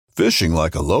Fishing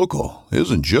like a local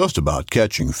isn't just about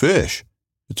catching fish.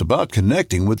 It's about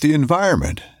connecting with the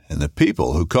environment and the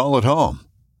people who call it home.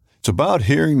 It's about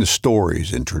hearing the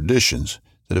stories and traditions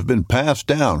that have been passed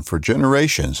down for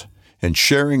generations and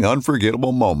sharing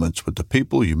unforgettable moments with the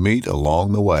people you meet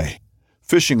along the way.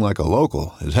 Fishing like a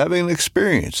local is having an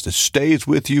experience that stays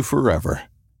with you forever.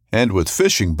 And with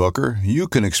Fishing Booker, you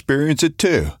can experience it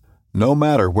too, no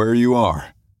matter where you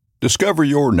are. Discover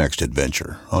your next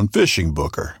adventure on Fishing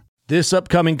Booker. This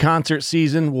upcoming concert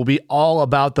season will be all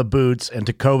about the boots, and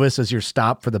Tecovas is your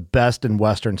stop for the best in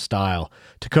Western style.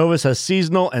 Tecovas has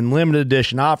seasonal and limited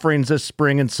edition offerings this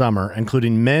spring and summer,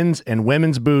 including men's and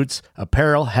women's boots,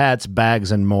 apparel, hats,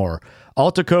 bags, and more.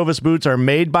 All Tecovas boots are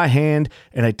made by hand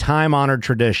in a time-honored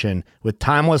tradition with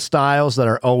timeless styles that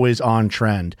are always on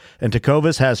trend. And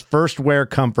Tecovas has first wear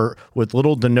comfort with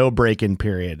little to no break-in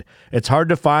period. It's hard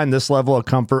to find this level of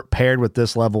comfort paired with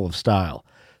this level of style.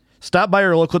 Stop by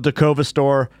your local Tecovas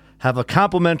store, have a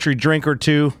complimentary drink or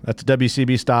two, that's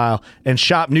WCB style, and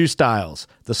shop new styles.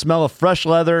 The smell of fresh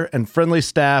leather and friendly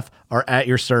staff are at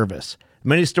your service.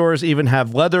 Many stores even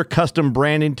have leather custom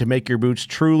branding to make your boots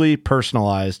truly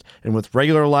personalized. And with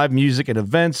regular live music and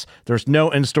events, there's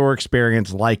no in-store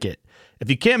experience like it.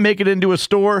 If you can't make it into a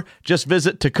store, just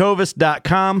visit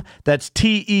tecovas.com. That's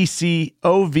TECOVAS.com.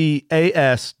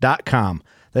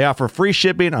 They offer free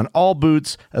shipping on all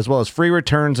boots, as well as free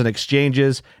returns and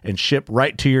exchanges, and ship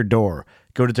right to your door.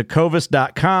 Go to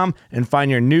tecovas.com and find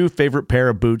your new favorite pair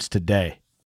of boots today.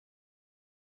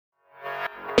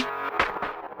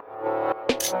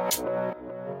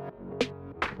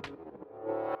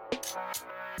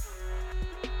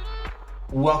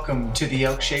 Welcome to the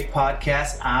Elk Shape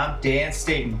Podcast. I'm Dan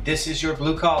Staten. This is your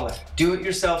blue collar,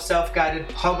 do-it-yourself, self-guided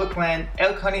public land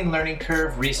elk hunting learning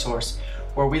curve resource,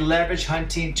 where we leverage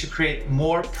hunting to create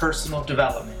more personal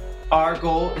development. Our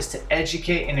goal is to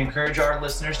educate and encourage our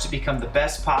listeners to become the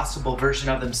best possible version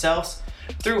of themselves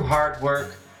through hard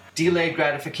work, delayed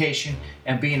gratification,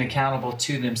 and being accountable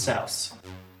to themselves.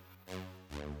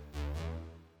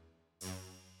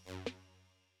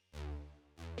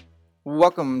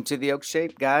 Welcome to the Elk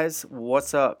Shape, guys.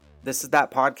 What's up? This is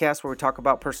that podcast where we talk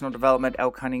about personal development,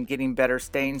 elk hunting, getting better,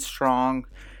 staying strong,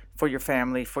 for your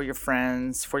family, for your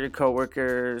friends, for your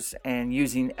coworkers, and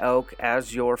using elk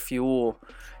as your fuel.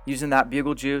 Using that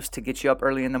bugle juice to get you up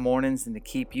early in the mornings and to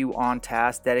keep you on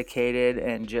task, dedicated,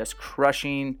 and just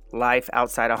crushing life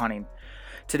outside of hunting.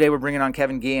 Today we're bringing on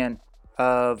Kevin Guillen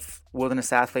of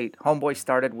Wilderness Athlete. Homeboy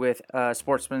started with outdoor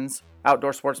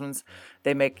sportsmen's.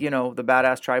 They make, the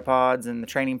badass tripods and the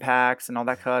training packs and all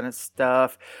that kind of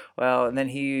stuff. Well, and then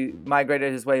he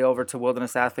migrated his way over to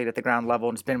Wilderness Athlete at the ground level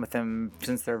and has been with them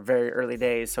since their very early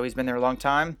days. So he's been there a long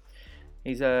time.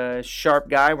 He's a sharp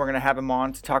guy. We're going to have him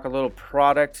on to talk a little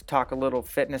product, talk a little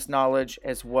fitness knowledge,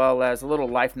 as well as a little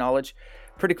life knowledge.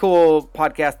 Pretty cool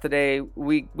podcast today.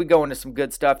 We go into some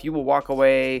good stuff. You will walk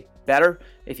away better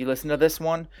if you listen to this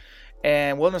one.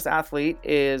 And Wilderness Athlete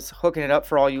is hooking it up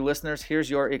for all you listeners. Here's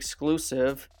your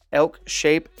exclusive Elk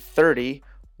Shape 30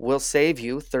 will save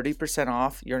you 30%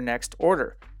 off your next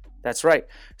order. That's right.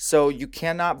 So you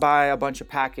cannot buy a bunch of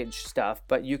packaged stuff,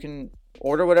 but you can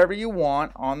order whatever you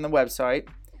want on the website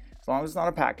as long as it's not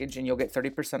a package, and you'll get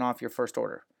 30% off your first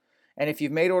order. And if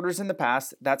you've made orders in the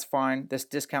past, that's fine. This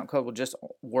discount code will just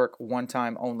work one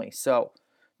time only. So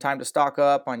time to stock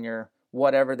up on your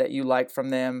whatever that you like from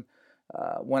them.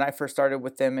 When I first started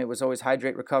with them, it was always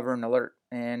hydrate, recover, and alert.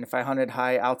 And if I hunted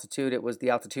high altitude, it was the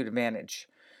altitude advantage.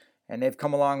 And they've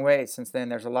come a long way since then.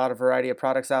 There's a lot of variety of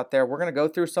products out there. We're going to go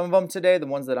through some of them today, the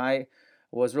ones that I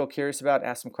was real curious about,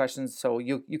 ask some questions so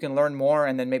you can learn more,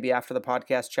 and then maybe after the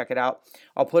podcast, check it out.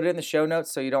 I'll put it in the show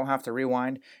notes so you don't have to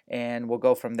rewind, and we'll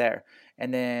go from there.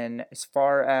 And then as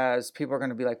far as people are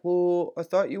going to be like, well, I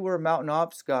thought you were a Mountain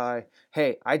Ops guy.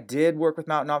 Hey, I did work with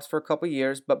Mountain Ops for a couple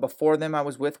years, but before them I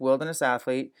was with Wilderness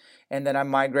Athlete, and then I'm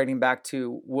migrating back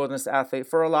to Wilderness Athlete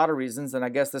for a lot of reasons, and I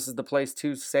guess this is the place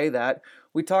to say that.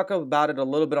 We talk about it a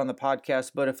little bit on the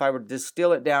podcast, but if I were to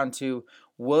distill it down to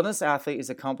Wilderness Athlete is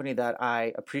a company that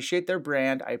I appreciate their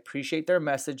brand, I appreciate their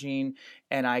messaging,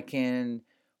 and I can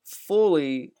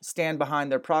fully stand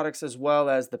behind their products as well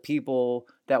as the people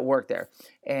that work there.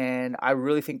 And I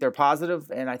really think they're positive,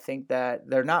 and I think that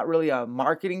they're not really a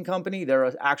marketing company, they're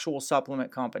an actual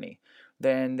supplement company.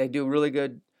 Then they do really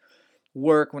good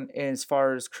work as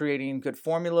far as creating good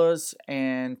formulas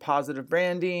and positive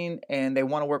branding, and they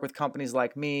want to work with companies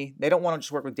like me. They don't want to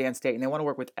just work with Dan Staten, they want to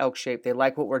work with Elk Shape. They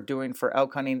like what we're doing for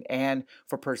elk hunting and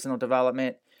for personal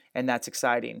development, and that's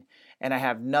exciting. And I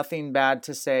have nothing bad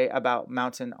to say about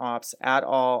Mountain Ops at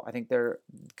all. I think they're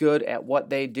good at what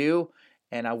they do,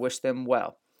 and I wish them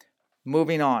well.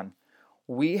 Moving on.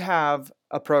 We have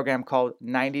a program called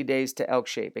 90 Days to Elk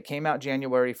Shape. It came out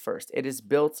January 1st. It is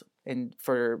built in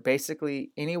for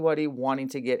basically anybody wanting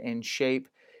to get in shape,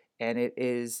 and it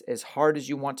is as hard as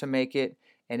you want to make it,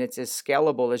 and it's as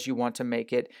scalable as you want to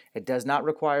make it. It does not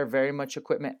require very much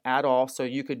equipment at all, so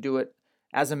you could do it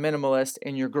as a minimalist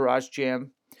in your garage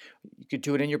gym. You could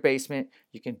do it in your basement.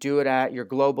 You can do it at your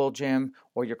global gym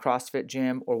or your CrossFit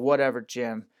gym or whatever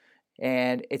gym.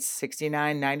 And it's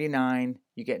 $69.99.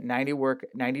 You get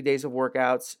 90 days of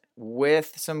workouts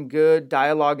with some good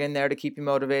dialogue in there to keep you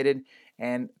motivated,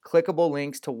 and clickable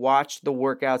links to watch the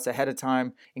workouts ahead of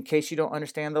time in case you don't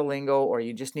understand the lingo or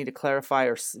you just need to clarify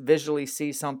or visually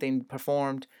see something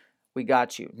performed. We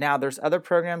got you. Now, there's other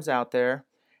programs out there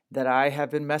that I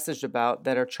have been messaged about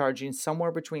that are charging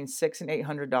somewhere between $600 and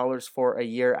 $800 for a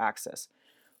year access.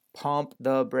 Pump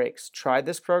the brakes. Try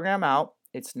this program out.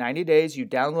 It's 90 days. You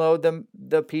download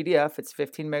the PDF. It's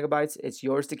 15 megabytes. It's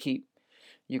yours to keep.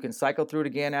 You can cycle through it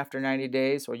again after 90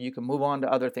 days, or you can move on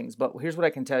to other things. But here's what I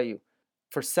can tell you.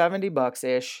 For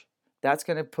 $70-ish, that's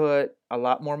going to put a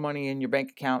lot more money in your bank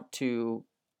account to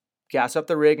gas up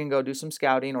the rig and go do some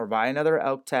scouting, or buy another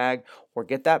elk tag, or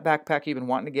get that backpack you've been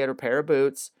wanting to get, or pair of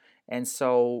boots. And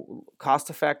so cost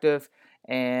effective.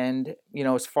 And,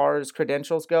 as far as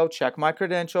credentials go, check my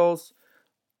credentials.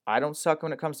 I don't suck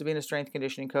when it comes to being a strength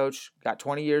conditioning coach. Got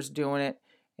 20 years doing it,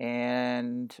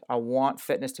 and I want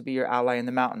fitness to be your ally in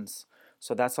the mountains.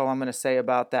 So that's all I'm going to say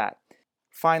about that.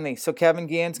 Finally, so Kevin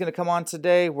Guillen's going to come on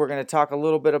today. We're going to talk a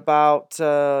little bit about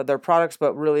their products,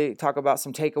 but really talk about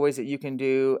some takeaways that you can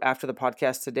do after the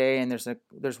podcast today. And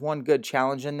there's one good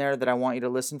challenge in there that I want you to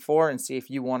listen for and see if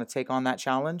you want to take on that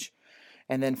challenge.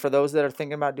 And then for those that are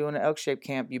thinking about doing an elk shape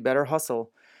camp, you better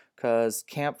hustle, because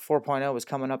Camp 4.0 is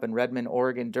coming up in Redmond,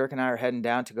 Oregon. Dirk and I are heading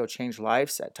down to go change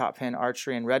lives at Top Pen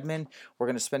Archery in Redmond. We're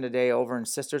going to spend a day over in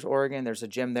Sisters, Oregon. There's a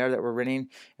gym there that we're renting,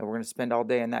 and we're going to spend all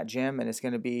day in that gym, and it's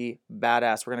going to be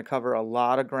badass. We're going to cover a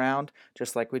lot of ground,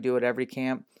 just like we do at every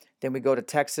camp. Then we go to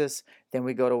Texas, then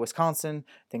we go to Wisconsin,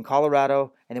 then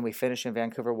Colorado, and then we finish in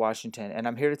Vancouver, Washington. And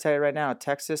I'm here to tell you right now,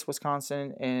 Texas,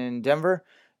 Wisconsin, and Denver,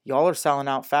 y'all are selling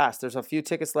out fast. There's a few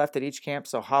tickets left at each camp,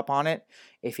 so hop on it.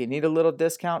 If you need a little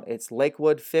discount, it's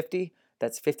Lakewood 50.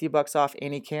 That's $50 off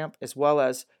any camp, as well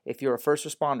as if you're a first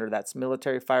responder, that's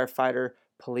military, firefighter,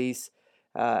 police,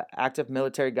 active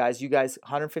military guys. You guys,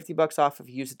 $150 off if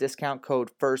you use the discount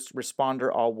code first responder,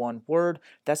 all one word.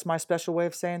 That's my special way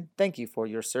of saying thank you for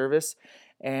your service.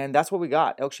 And that's what we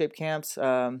got. Elk Shape camps.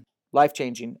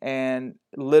 Life-changing, and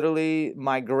literally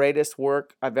my greatest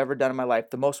work I've ever done in my life.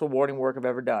 The most rewarding work I've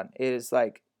ever done. It is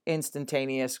like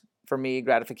instantaneous for me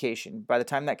gratification. By the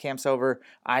time that camp's over,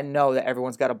 I know that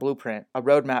everyone's got a blueprint, a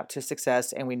roadmap to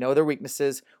success, and we know their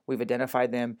weaknesses, we've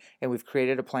identified them, and we've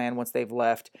created a plan once they've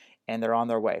left, and they're on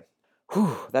their way.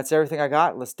 Whew, that's everything I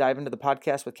got. Let's dive into the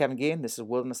podcast with Kevin Guillen. This is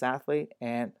Wilderness Athlete,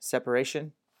 and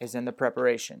separation is in the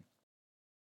preparation.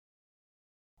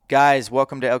 Guys,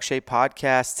 welcome to Elk Shape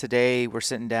Podcast. Today we're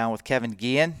sitting down with Kevin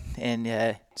Guillen,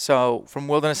 and so from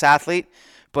Wilderness Athlete,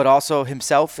 but also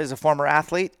himself is a former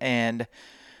athlete, and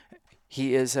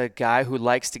he is a guy who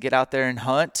likes to get out there and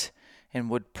hunt and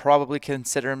would probably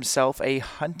consider himself a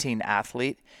hunting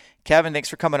athlete. Kevin, thanks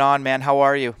for coming on, man. How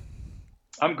are you?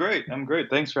 I'm great.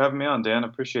 Thanks for having me on, Dan. I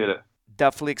appreciate it.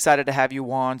 Definitely excited to have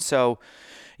you on. So,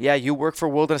 yeah, you work for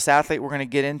Wilderness Athlete. We're going to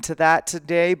get into that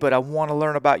today, but I want to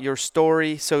learn about your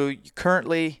story. So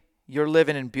currently you're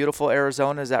living in beautiful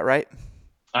Arizona. Is that right?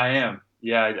 I am.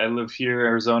 Yeah, I live here,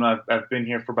 Arizona. I've been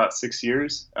here for about 6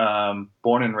 years.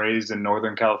 Born and raised in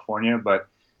Northern California, but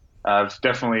I've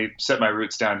definitely set my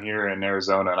roots down here in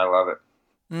Arizona, and I love it.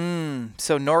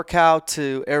 So NorCal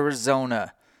to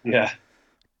Arizona. Yeah.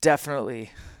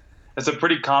 Definitely. It's a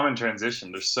pretty common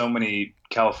transition. There's so many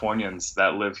Californians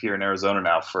that live here in Arizona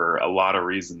now for a lot of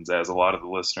reasons, as a lot of the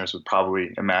listeners would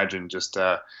probably imagine. Just,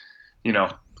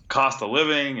 cost of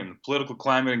living and political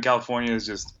climate in California is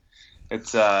just,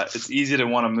 it's easy to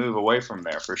want to move away from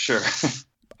there for sure.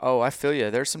 Oh, I feel you.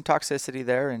 There's some toxicity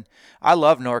there, and I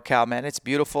love NorCal, man. It's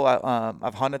beautiful.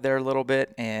 I've hunted there a little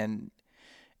bit, and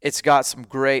it's got some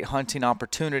great hunting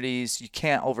opportunities. You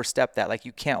can't overstep that. Like,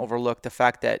 you can't overlook the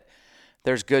fact that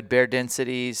there's good bear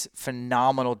densities,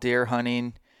 phenomenal deer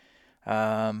hunting.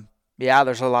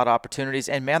 There's a lot of opportunities.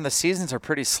 And, man, the seasons are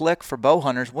pretty slick for bow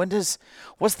hunters.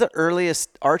 What's the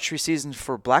earliest archery season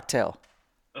for blacktail?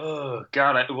 Oh,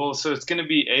 God. So it's going to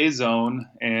be A-zone,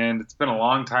 and it's been a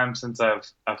long time since I've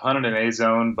hunted an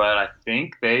A-zone, but I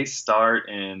think they start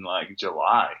in, like,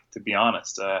 July, to be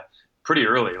honest. Pretty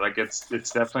early. Like, it's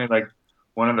definitely, like,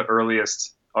 one of the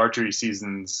earliest archery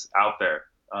seasons out there.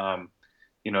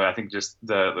 I think just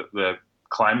the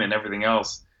climate and everything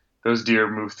else, those deer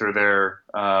move through their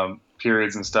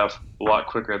periods and stuff a lot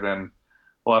quicker than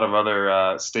a lot of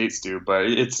other states do. But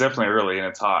it's definitely early and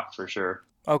it's hot for sure.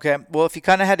 Okay. Well, if you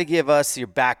kind of had to give us your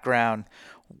background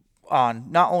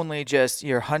on not only just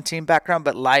your hunting background,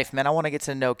 but life, man, I want to get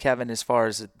to know Kevin as far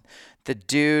as the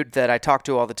dude that I talk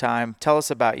to all the time. Tell us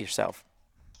about yourself.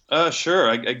 Sure.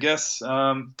 I guess,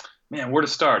 man, where to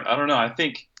start? I don't know. I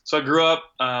think so. I grew up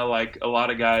like a lot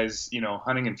of guys,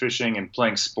 hunting and fishing and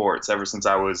playing sports ever since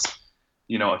I was,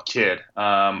 a kid.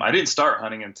 I didn't start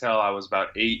hunting until I was about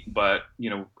 8, but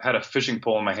had a fishing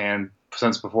pole in my hand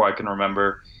since before I can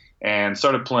remember, and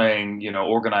started playing,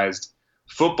 organized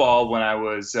football when I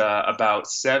was about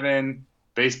 7.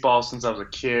 Baseball since I was a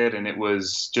kid, and it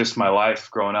was just my life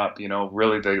growing up.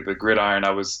 Really the gridiron.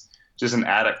 I was just an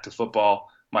addict to football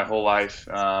my whole life.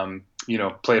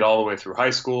 Played all the way through high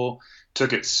school.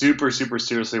 Took it super, super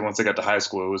seriously once I got to high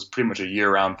school. It was pretty much a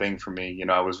year-round thing for me.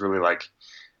 I was really like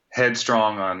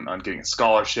headstrong on getting a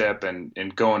scholarship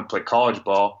and going to play college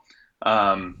ball.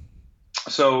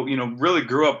 So really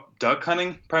grew up duck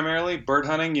hunting primarily, bird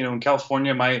hunting. In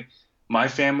California, my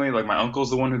family, like my uncle's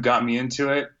the one who got me into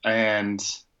it. And,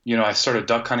 I started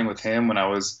duck hunting with him when I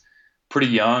was pretty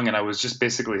young, and I was just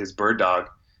basically his bird dog.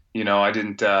 I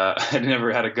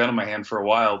never had a gun in my hand for a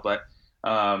while, but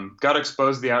got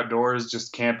exposed to the outdoors,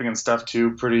 just camping and stuff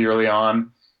too, pretty early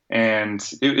on. And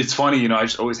it's funny, I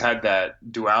just always had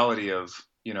that duality of,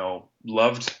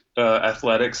 loved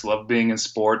athletics, loved being in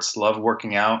sports, loved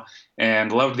working out,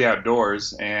 and loved the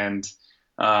outdoors. And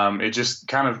it just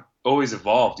kind of always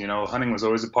evolved. Hunting was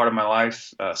always a part of my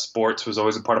life. Sports was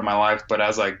always a part of my life. But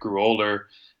as I grew older,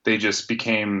 they just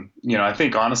became, I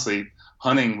think honestly,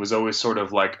 hunting was always sort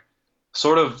of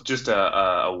just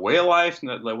a way of life.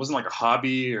 It wasn't like a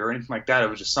hobby or anything like that. It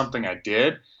was just something I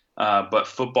did. But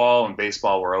football and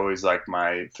baseball were always like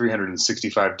my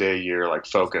 365-day a year like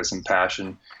focus and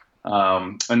passion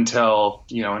until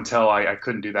I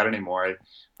couldn't do that anymore.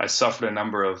 I suffered a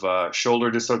number of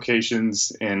shoulder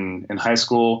dislocations in high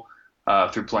school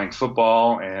through playing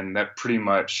football, and that pretty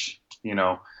much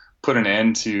put an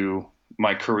end to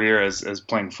my career as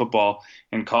playing football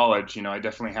in college. I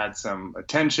definitely had some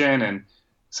attention and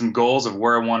some goals of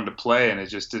where I wanted to play, and it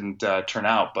just didn't turn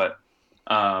out. But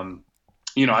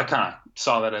I kind of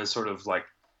saw that as sort of like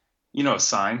a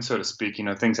sign, so to speak.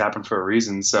 Things happen for a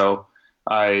reason. So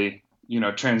I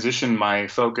transitioned my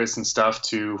focus and stuff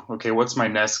to, okay, what's my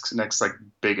next like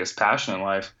biggest passion in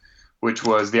life, which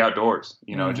was the outdoors,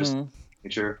 just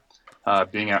nature,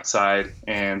 being outside.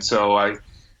 And so I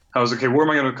was, okay, where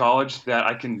am I going to college that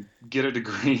I can get a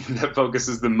degree that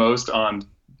focuses the most on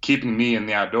keeping me in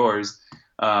the outdoors?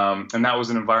 And that was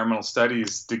an environmental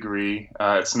studies degree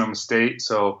at Sonoma State.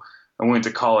 So I went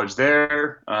to college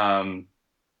there,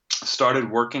 started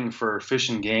working for Fish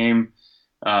and Game,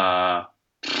 about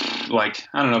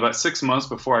 6 months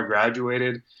before I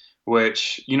graduated,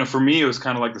 which, for me, it was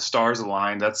kind of like the stars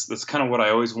aligned. That's kind of what I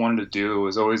always wanted to do. It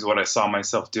was always what I saw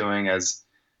myself doing as,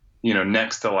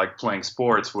 next to like playing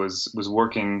sports was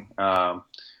working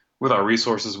with our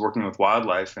resources, working with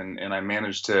wildlife. And I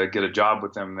managed to get a job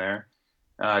with them there.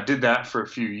 Did that for a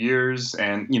few years.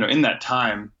 And, in that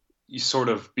time, you sort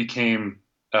of became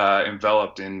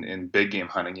enveloped in big game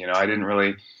hunting. I didn't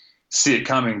really see it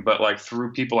coming, but like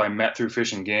through people I met through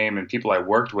Fish and Game and people I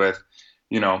worked with,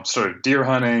 started deer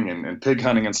hunting and pig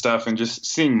hunting and stuff, and just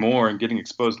seeing more and getting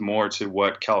exposed more to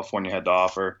what California had to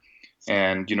offer,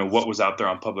 and what was out there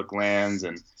on public lands,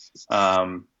 and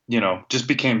just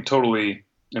became totally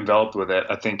enveloped with it.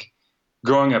 I think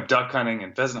growing up duck hunting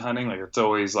and pheasant hunting, like it's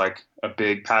always like a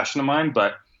big passion of mine,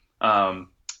 but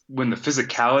when the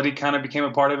physicality kind of became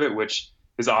a part of it, which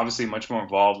is obviously much more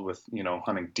involved with,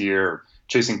 hunting deer or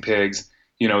chasing pigs,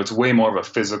 it's way more of a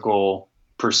physical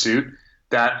pursuit.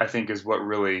 That I think is what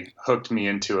really hooked me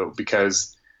into it,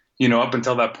 because, up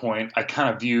until that point, I kind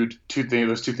of viewed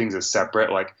those two things as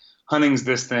separate. Like hunting's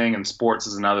this thing and sports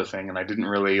is another thing. And I didn't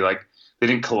really they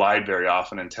didn't collide very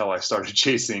often until I started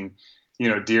chasing,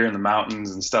 deer in the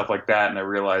mountains and stuff like that. And I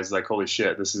realized like, holy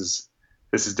shit, this is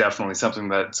definitely something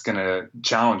that's going to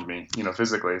challenge me,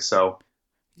 physically. So.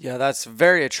 Yeah, that's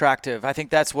very attractive. I think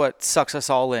that's what sucks us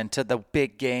all into the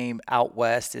big game out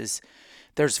west is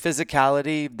there's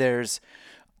physicality, there's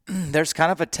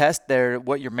kind of a test there,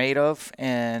 what you're made of.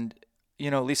 And,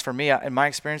 at least for me, in my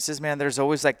experiences, man, there's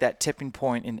always like that tipping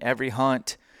point in every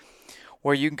hunt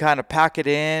where you can kind of pack it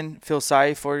in, feel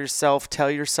sorry for yourself, tell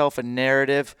yourself a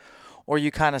narrative, or you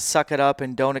kind of suck it up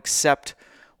and don't accept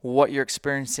what you're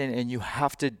experiencing, and you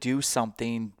have to do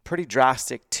something pretty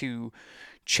drastic to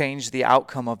change the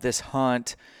outcome of this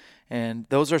hunt. And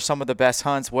those are some of the best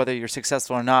hunts, whether you're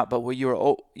successful or not. But what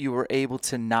you were able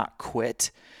to not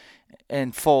quit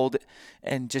and fold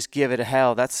and just give it a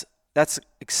hell. That's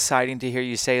exciting to hear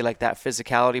you say, like, that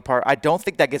physicality part. I don't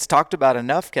think that gets talked about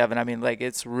enough, Kevin. I mean, like,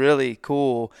 it's really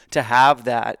cool to have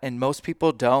that, and most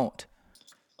people don't.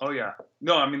 Oh yeah.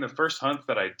 No, I mean, the first hunt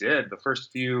that I did, the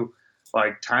first few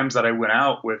like times that I went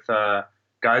out with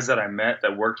guys that I met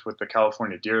that worked with the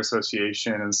California Deer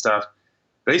Association and stuff,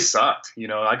 they sucked. You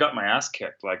know, I got my ass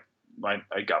kicked. Like,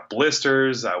 I got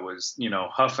blisters. I was, you know,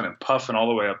 huffing and puffing all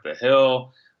the way up the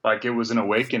hill. Like, it was an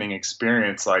awakening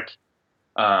experience. Like,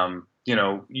 you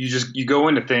know, you go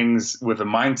into things with a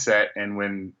mindset, and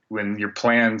when your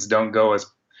plans don't go as,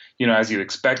 you know, as you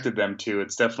expected them to,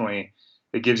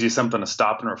 it gives you something to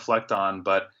stop and reflect on.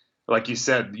 But like you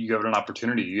said, you have an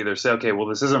opportunity. You either say, okay, well,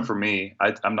 this isn't for me.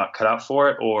 I'm not cut out for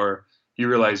it. Or you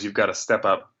realize you've got to step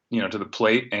up, you know, to the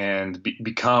plate and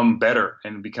become better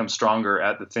and become stronger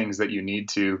at the things that you need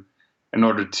to in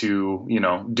order to, you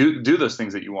know, do those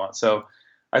things that you want. So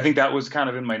I think that was kind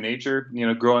of in my nature, you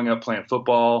know, growing up playing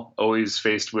football, always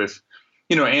faced with,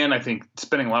 you know, and I think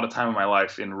spending a lot of time in my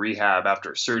life in rehab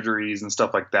after surgeries and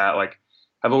stuff like that. Like,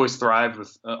 I've always thrived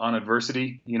with on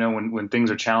adversity, you know, when things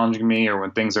are challenging me or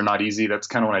when things are not easy. That's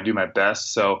kind of when I do my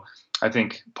best. So I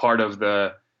think part of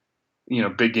the, you know,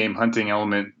 big game hunting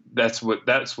element, that's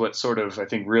what sort of, I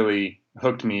think, really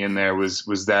hooked me in there was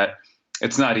that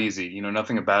it's not easy. You know,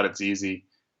 nothing about it's easy.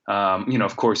 You know,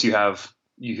 of course you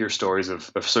hear stories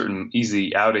of certain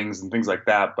easy outings and things like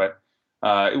that, but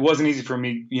it wasn't easy for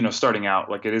me, you know, starting out,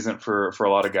 like it isn't for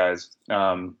a lot of guys.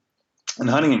 And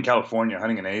hunting in California,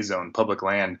 hunting in A-zone, public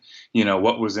land, you know,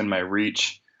 what was in my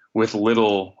reach with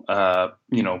little,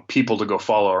 you know, people to go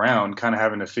follow around, kind of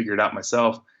having to figure it out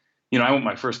myself. You know, I went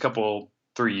my first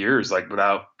 3 years, like,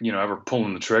 without, you know, ever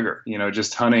pulling the trigger, you know,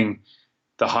 just hunting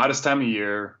the hottest time of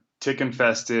year, tick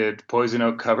infested, poison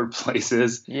oak covered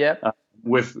places. Yep.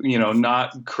 With, you know,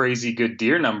 not crazy good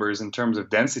deer numbers in terms of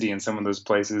density in some of those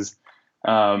places.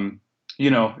 You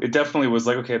know, it definitely was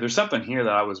like, okay, there's something here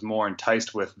that I was more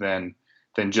enticed with than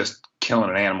just killing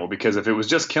an animal, because if it was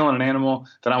just killing an animal,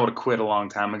 then I would have quit a long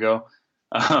time ago.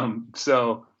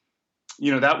 So,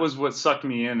 you know, that was what sucked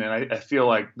me in. And I feel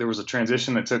like there was a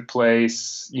transition that took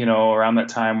place, you know, around that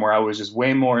time where I was just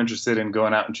way more interested in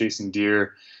going out and chasing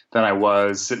deer than I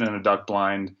was sitting in a duck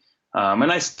blind.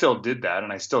 And I still did that,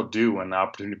 and I still do when the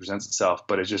opportunity presents itself,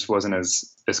 but it just wasn't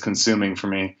as consuming for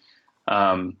me.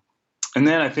 And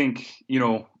then I think, you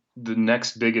know, the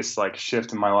next biggest like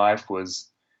shift in my life was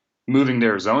moving to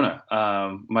Arizona.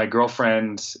 My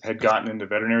girlfriend had gotten into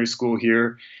veterinary school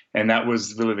here, and that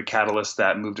was really the catalyst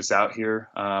that moved us out here.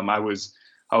 I was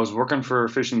working for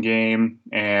Fish and Game,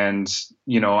 and,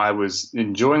 you know, I was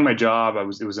enjoying my job.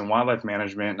 It was in wildlife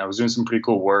management, and I was doing some pretty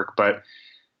cool work, but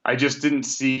I just didn't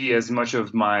see as much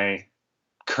of my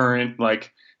current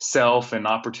like self and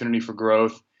opportunity for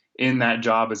growth in that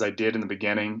job as I did in the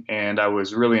beginning. And I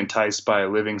was really enticed by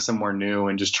living somewhere new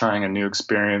and just trying a new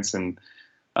experience. And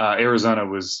Arizona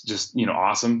was just, you know,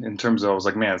 awesome in terms of, I was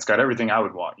like, man, it's got everything I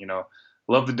would want, you know.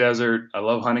 Love the desert. I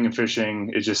love hunting and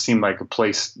fishing. It just seemed like a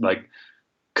place like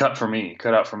cut out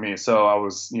for me. So I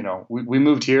was, you know, we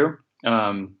moved here,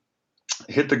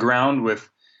 hit the ground with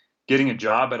getting a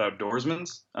job at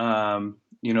Outdoorsman's.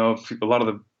 You know, a lot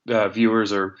of the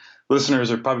viewers or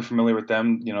listeners are probably familiar with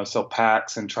them, you know, sell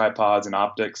packs and tripods and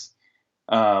optics.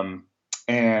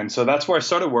 And so that's where I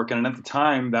started working. And at the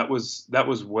time, that was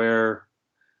where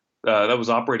that was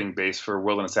operating base for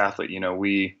Wilderness Athlete. You know,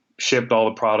 we shipped all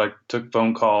the product, took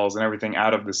phone calls and everything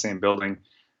out of the same building.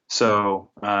 So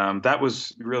that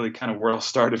was really kind of where it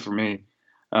started for me,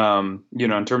 you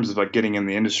know, in terms of like getting in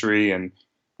the industry and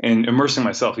immersing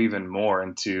myself even more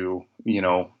into, you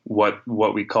know, what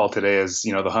we call today as,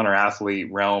 you know, the hunter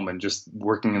athlete realm and just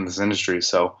working in this industry.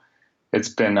 So it's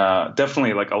been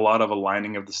definitely like a lot of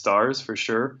aligning of the stars for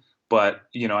sure. But,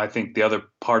 you know, I think the other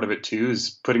part of it too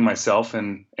is putting myself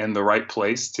in the right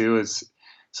place too.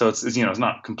 So it's, you know, it's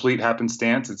not complete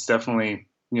happenstance. It's definitely,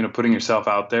 you know, putting yourself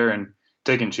out there and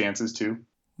taking chances too.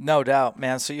 No doubt,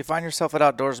 man. So you find yourself at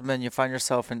Outdoorsman, you find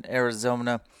yourself in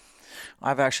Arizona.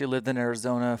 I've actually lived in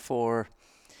Arizona for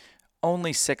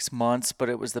only 6 months, but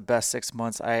it was the best 6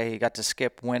 months. I got to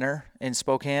skip winter in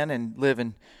Spokane and live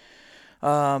in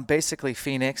basically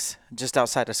Phoenix, just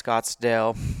outside of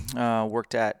Scottsdale.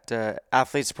 Worked at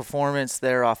Athletes Performance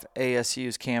there off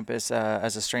ASU's campus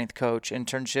as a strength coach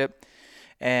internship.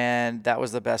 And that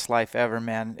was the best life ever,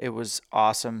 man. It was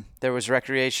awesome. There was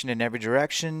recreation in every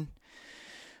direction.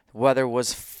 The weather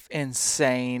was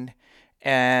insane.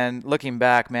 And looking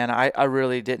back, man, I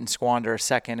really didn't squander a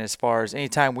second. As far as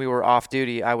anytime we were off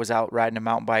duty, I was out riding a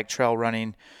mountain bike, trail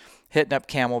running, hitting up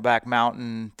Camelback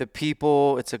Mountain. The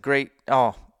people, it's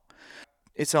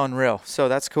unreal. So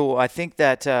that's cool. I think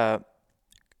that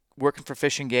working for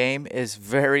Fish and Game is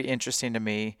very interesting to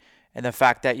me. And the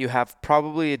fact that you have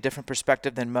probably a different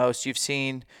perspective than most. You've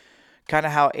seen kind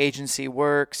of how agency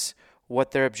works,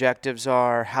 what their objectives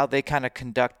are, how they kind of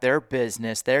conduct their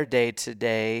business, their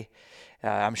day-to-day.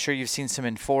 I'm sure you've seen some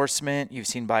enforcement, you've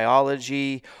seen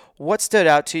biology. What stood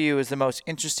out to you as the most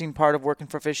interesting part of working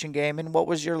for Fish and Game, and what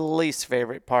was your least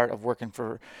favorite part of working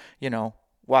for,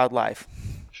 wildlife?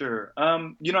 Sure.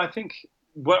 I think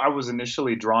what I was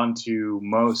initially drawn to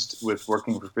most with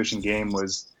working for Fish and Game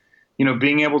was,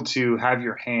 being able to have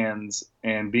your hands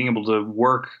and being able to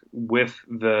work with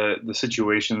the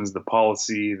situations, the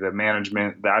policy, the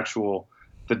management,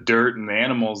 the dirt and the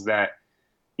animals that,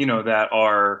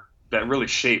 that really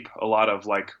shape a lot of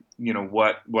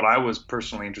what I was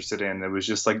personally interested in. It was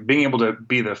just like being able to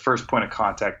be the first point of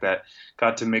contact that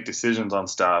got to make decisions on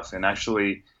stuff and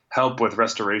actually help with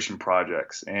restoration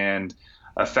projects and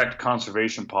affect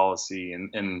conservation policy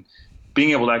and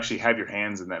being able to actually have your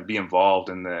hands in that, be involved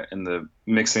in the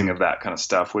mixing of that kind of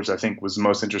stuff, which I think was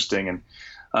most interesting.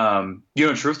 And,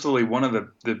 truthfully, one of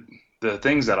the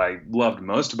things that I loved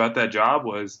most about that job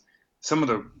was some of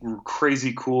the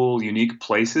crazy, cool, unique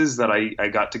places that I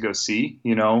got to go see,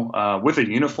 with a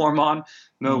uniform on,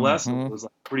 no less. It was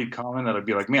pretty common that I'd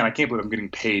be like, man, I can't believe I'm getting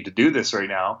paid to do this right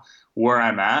now where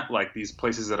I'm at, like these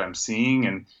places that I'm seeing.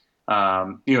 And,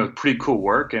 pretty cool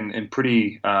work and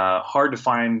pretty hard to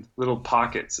find little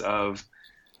pockets of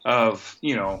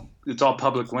it's all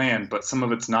public land, but some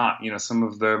of it's not. Some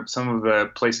of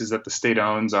the places that the state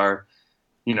owns are,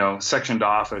 sectioned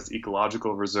off as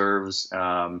ecological reserves,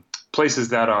 places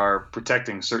that are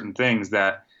protecting certain things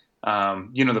that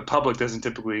the public doesn't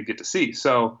typically get to see.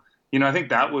 So I think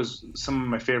that was some of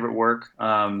my favorite work.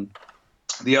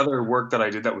 The other work that I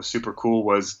did that was super cool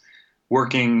was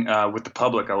working with the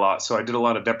public a lot. So I did a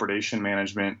lot of depredation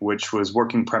management, which was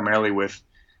working primarily with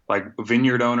like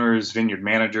vineyard owners, vineyard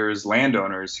managers,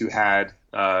 landowners who had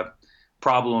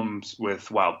problems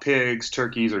with wild pigs,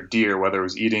 turkeys, or deer, whether it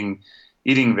was eating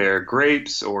their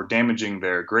grapes or damaging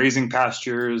their grazing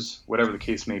pastures, whatever the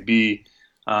case may be.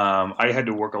 I had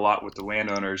to work a lot with the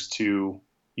landowners to,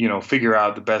 figure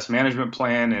out the best management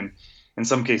plan and in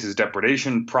some cases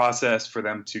depredation process for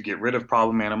them to get rid of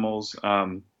problem animals.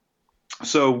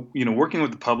 So, working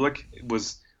with the public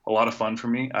was a lot of fun for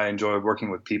me. I enjoy working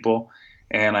with people,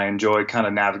 and I enjoy kind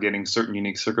of navigating certain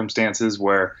unique circumstances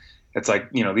where it's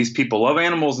like, these people love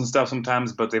animals and stuff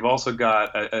sometimes, but they've also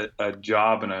got a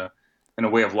job and a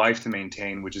way of life to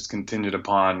maintain, which is contingent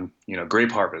upon,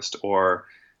 grape harvest or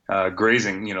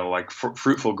grazing,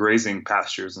 fruitful grazing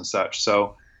pastures and such.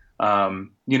 So,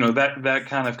 that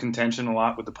kind of contention a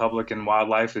lot with the public and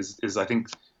wildlife is I think,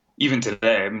 even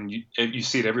today, I mean, you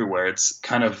see it everywhere. It's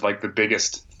kind of like the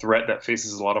biggest threat that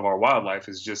faces a lot of our wildlife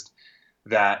is just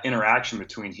that interaction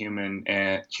between human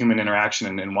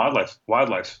interaction and wildlife,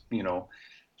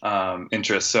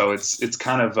 interests. So it's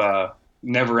kind of a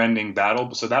never-ending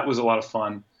battle. So that was a lot of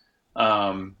fun.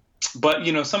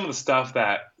 But some of the stuff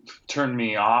that turned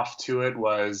me off to it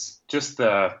was just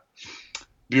the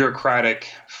bureaucratic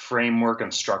framework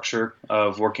and structure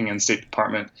of working in the State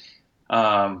Department.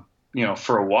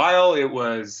 For a while, it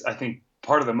was, I think,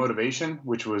 part of the motivation,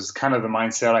 which was kind of the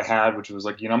mindset I had, which was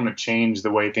like, I'm going to change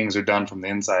the way things are done from the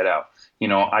inside out.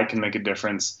 I can make a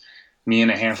difference. Me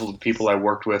and a handful of people I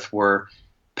worked with were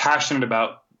passionate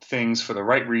about things for the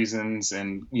right reasons.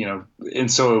 And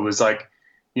so it was like,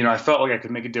 I felt like I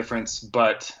could make a difference.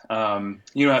 But,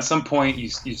 at some point you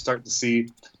start to see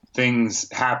things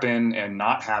happen and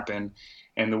not happen.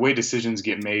 And the way decisions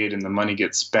get made and the money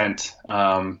gets spent,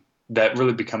 that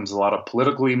really becomes a lot of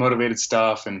politically motivated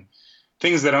stuff and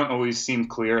things that don't always seem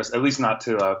clear, at least not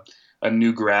to a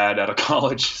new grad out of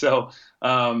college. So,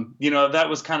 that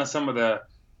was kind of some of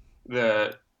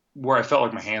the where I felt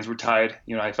like my hands were tied.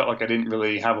 I felt like I didn't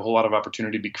really have a whole lot of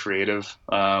opportunity to be creative.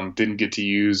 Didn't get to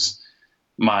use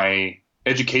my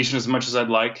education as much as I'd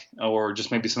like, or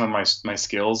just maybe some of my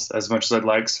skills as much as I'd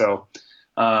like. So,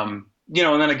 and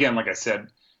then again, like I said,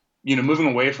 moving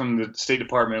away from the State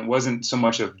Department wasn't so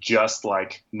much of just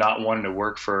like not wanting to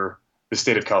work for the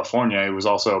state of California. It was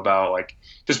also about like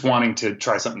just wanting to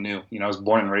try something new. I was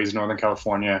born and raised in Northern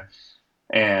California,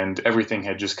 and everything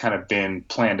had just kind of been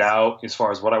planned out as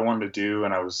far as what I wanted to do.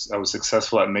 And I was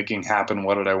successful at making happen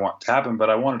what did I want to happen, but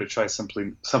I wanted to try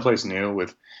someplace new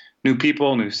with new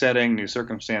people, new setting, new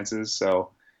circumstances.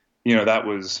 So, that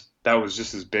was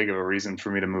just as big of a reason for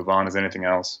me to move on as anything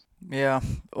else. Yeah.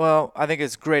 Well, I think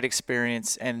it's a great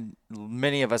experience, and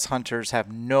many of us hunters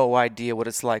have no idea what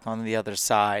it's like on the other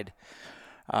side.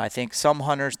 I think some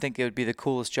hunters think it would be the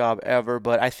coolest job ever,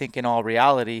 but I think in all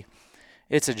reality,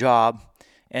 it's a job.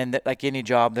 And that, like any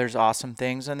job, there's awesome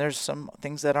things and there's some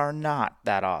things that are not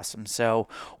that awesome. So,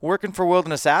 working for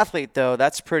Wilderness Athlete, though,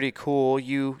 that's pretty cool.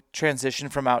 You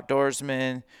transitioned from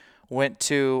outdoorsman, went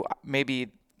to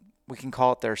maybe we can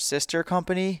call it their sister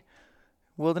company,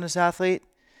 Wilderness Athlete.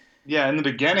 Yeah, in the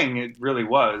beginning, it really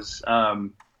was.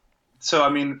 So, I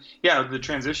mean, yeah, the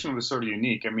transition was sort of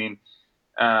unique. I mean,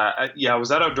 I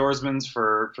was at Outdoorsman's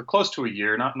for close to a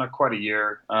year, not quite a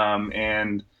year.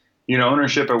 And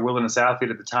ownership at Wilderness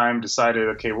Athlete at the time decided,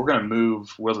 okay, we're going to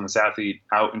move Wilderness Athlete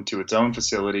out into its own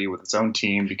facility with its own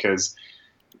team because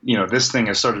this thing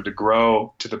has started to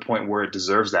grow to the point where it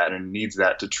deserves that and needs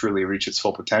that to truly reach its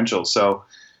full potential. So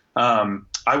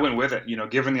I went with it.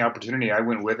 Given the opportunity, I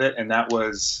went with it, and that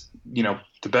was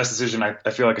the best decision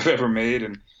I feel like I've ever made.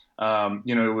 And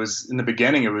it was in the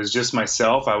beginning, it was just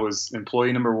myself. I was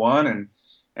employee number one,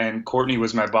 and Courtney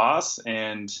was my boss,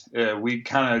 and we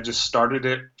kind of just started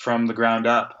it from the ground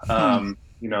up.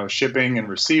 Shipping and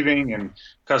receiving and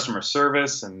customer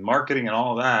service and marketing and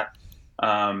all of that.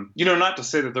 Not to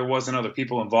say that there wasn't other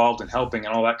people involved in helping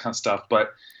and all that kind of stuff,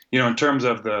 but in terms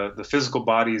of the physical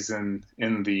bodies in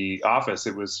the office,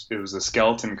 it was a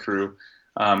skeleton crew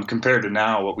compared to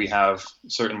now what we have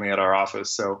certainly at our office.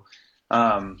 So,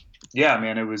 yeah,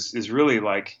 man, it's really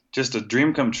like just a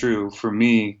dream come true for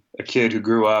me, a kid who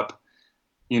grew up,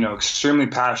 extremely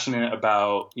passionate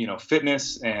about,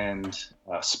 fitness and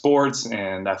sports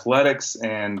and athletics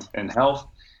and health.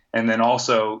 And then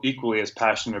also equally as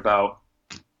passionate about,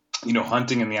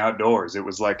 hunting in the outdoors. It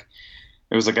was like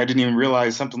I didn't even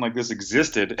realize something like this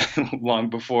existed long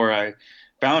before I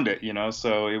found it,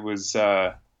 So it was,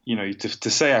 to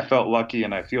say I felt lucky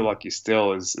and I feel lucky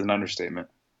still is an understatement.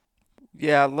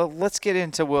 Yeah, let's get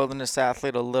into Wilderness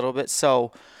Athlete a little bit.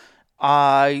 So,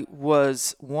 I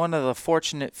was one of the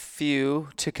fortunate few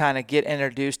to kind of get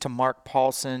introduced to Mark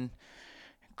Paulson,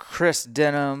 Chris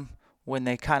Denham, when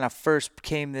they kind of first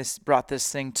brought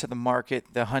this thing to the market,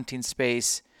 the hunting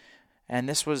space. And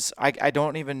this was, I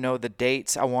don't even know the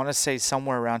dates. I want to say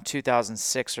somewhere around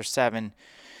 2006 or 7.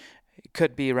 It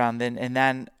could be around then. And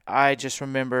then I just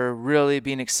remember really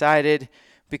being excited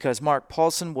because Mark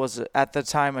Paulson was at the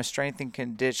time a strength and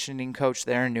conditioning coach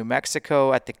there in New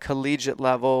Mexico at the collegiate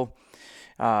level.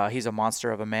 He's a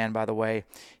monster of a man, by the way.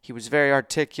 He was very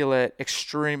articulate,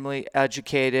 extremely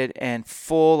educated, and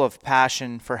full of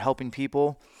passion for helping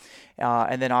people.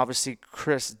 And then obviously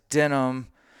Chris Denham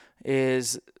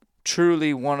is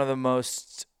truly one of the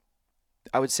most,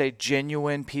 I would say,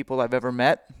 genuine people I've ever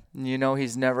met.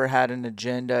 He's never had an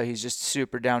agenda. He's just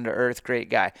super down to earth, great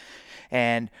guy.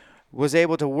 And was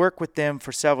able to work with them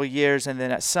for several years. And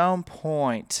then at some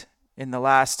point in the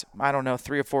last,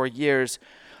 3 or 4 years,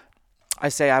 I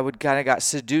say I would kind of got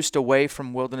seduced away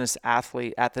from Wilderness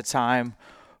Athlete at the time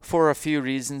for a few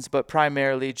reasons, but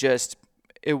primarily just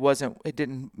it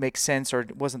didn't make sense or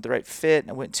it wasn't the right fit.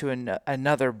 I went to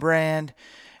another brand,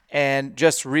 and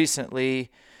just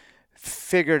recently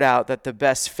figured out that the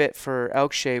best fit for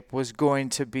Elk Shape was going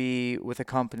to be with a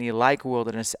company like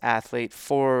Wilderness Athlete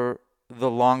for the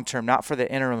long term, not for the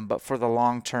interim, but for the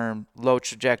long term, low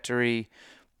trajectory,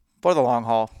 for the long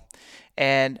haul.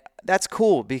 And that's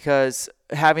cool because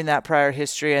having that prior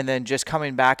history and then just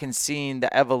coming back and seeing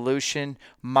the evolution,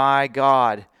 my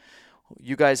God,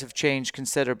 you guys have changed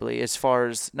considerably as far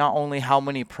as not only how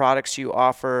many products you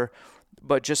offer,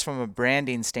 but just from a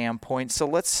branding standpoint. So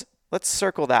let's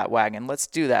circle that wagon. Let's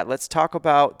do that. Let's talk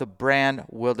about the brand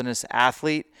Wilderness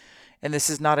Athlete. And this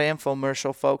is not an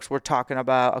infomercial, folks. We're talking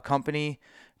about a company,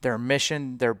 their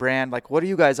mission, their brand. Like, what are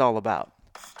you guys all about?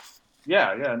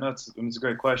 Yeah, no, it's a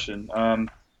great question.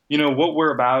 What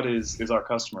we're about is our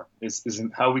customer, is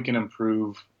how we can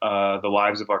improve the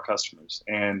lives of our customers.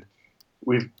 And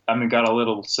we've got a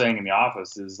little saying in the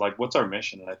office is like, what's our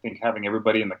mission? And I think having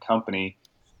everybody in the company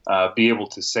be able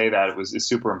to say that is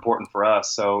super important for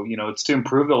us. So, it's to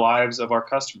improve the lives of our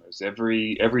customers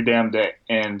every damn day.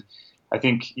 And I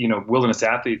think, Wilderness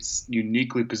Athlete's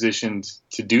uniquely positioned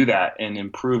to do that, and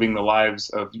improving the lives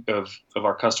of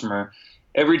our customer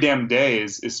every damn day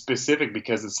is specific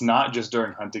because it's not just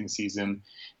during hunting season.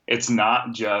 It's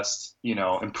not just,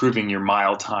 improving your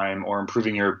mile time or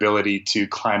improving your ability to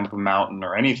climb up a mountain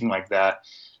or anything like that.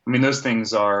 I mean, those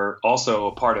things are also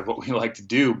a part of what we like to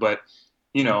do, but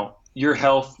your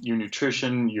health, your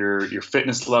nutrition, your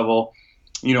fitness level,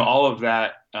 all of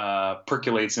that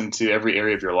percolates into every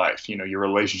area of your life. Your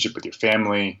relationship with your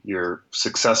family, your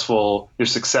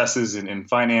successes in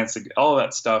finance, all of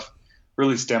that stuff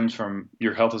really stems from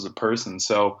your health as a person.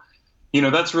 So,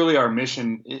 that's really our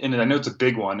mission, and I know it's a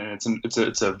big one, and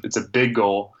it's a big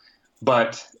goal.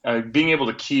 But being able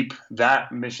to keep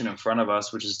that mission in front of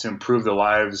us, which is to improve the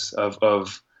lives of our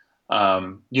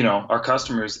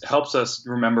customers, helps us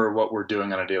remember what we're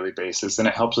doing on a daily basis, and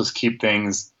it helps us keep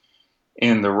things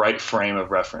in the right frame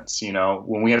of reference.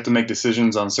 When we have to make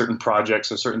decisions on certain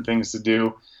projects or certain things to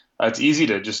do, it's easy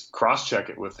to just cross-check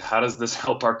it with, how does this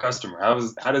help our customer?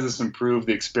 How does this improve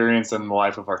the experience and the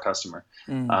life of our customer?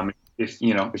 If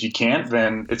you can't,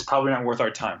 then it's probably not worth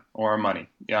our time or our money.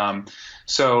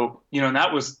 So and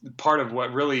that was part of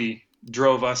what really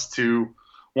drove us to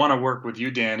want to work with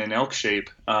you, Dan, in Elkshape,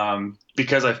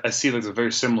 because I see there's a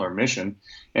very similar mission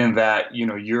in that,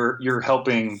 you're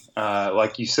helping,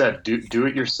 like you said, do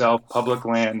it yourself, public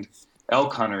land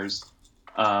elk hunters.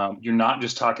 You're not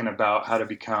just talking about how to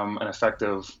become an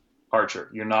effective archer.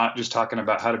 You're not just talking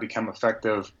about how to become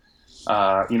effective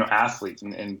athlete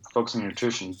and focus on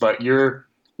nutrition, but you're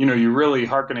really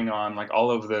hearkening on like all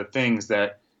of the things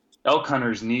that elk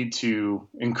hunters need to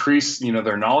increase,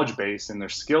 their knowledge base and their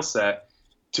skill set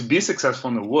to be successful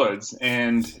in the woods.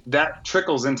 And that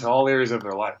trickles into all areas of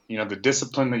their life. The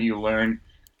discipline that you learn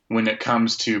when it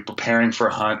comes to preparing for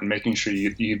a hunt and making sure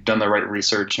you've done the right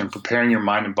research and preparing your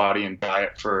mind and body and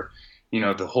diet for,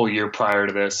 the whole year prior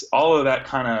to this, all of that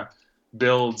kind of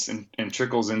builds and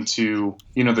trickles into,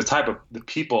 the type of the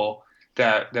people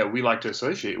that we like to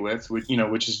associate with,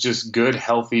 which is just good,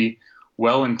 healthy,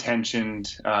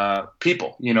 well-intentioned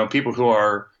people, people who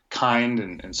are kind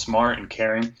and smart and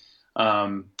caring.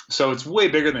 So it's way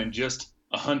bigger than just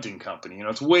a hunting company.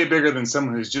 It's way bigger than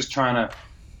someone who's just trying to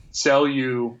sell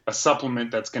you a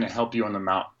supplement that's going to help you on the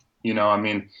mountain.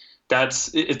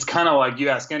 It's kind of like you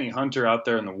ask any hunter out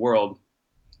there in the world,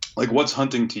 like, what's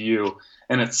hunting to you?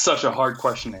 And it's such a hard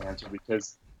question to answer,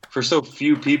 because for so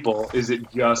few people, is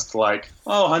it just like,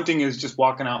 oh, hunting is just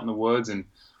walking out in the woods and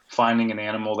finding an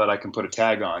animal that I can put a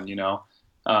tag on,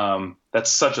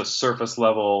 that's such a surface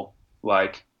level,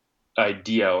 like,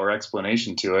 idea or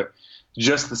explanation to it.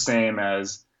 Just the same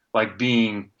as like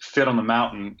being fit on the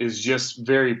mountain is just a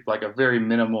very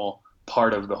minimal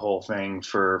part of the whole thing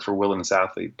for wilderness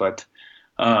athlete. But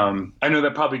I know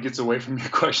that probably gets away from your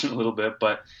question a little bit,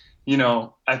 but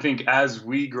I think as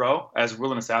we grow, as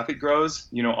wilderness athlete grows,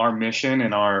 our mission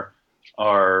and our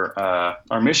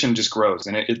mission just grows,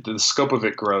 and the scope of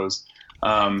it grows.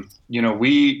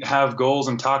 We have goals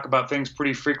and talk about things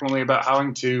pretty frequently about how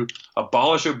to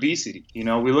abolish obesity. We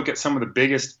look at some of the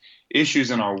biggest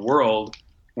issues in our world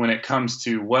when it comes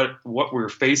to what we're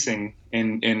facing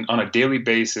in on a daily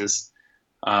basis,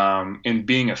 in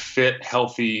being a fit,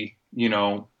 healthy,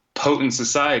 potent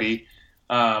society.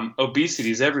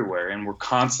 Obesity is everywhere, and we're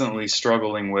constantly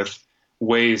struggling with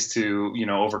ways to,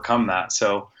 overcome that.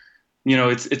 So,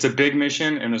 it's a big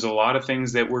mission, and there's a lot of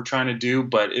things that we're trying to do,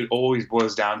 but it always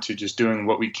boils down to just doing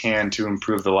what we can to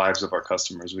improve the lives of our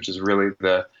customers, which is really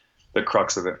the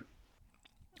crux of it.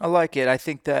 I like it. I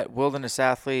think that Wilderness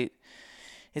Athlete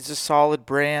is a solid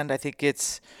brand. I think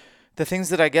it's the things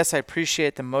that I guess I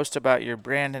appreciate the most about your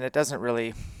brand, and it doesn't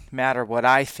really matter what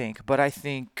I think, but I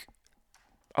think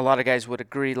a lot of guys would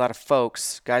agree, a lot of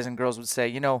folks, guys and girls would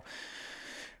say,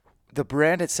 the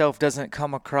brand itself doesn't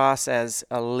come across as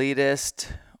elitist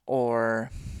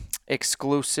or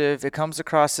exclusive. It comes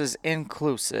across as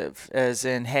inclusive, as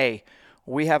in, hey,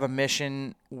 we have a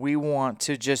mission. We want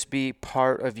to just be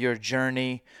part of your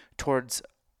journey towards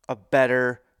a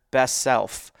better, best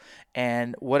self,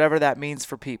 and whatever that means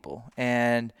for people.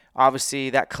 And obviously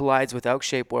that collides with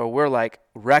Elkshape, where we're like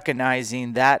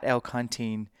recognizing that elk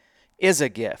hunting is a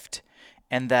gift,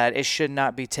 and that it should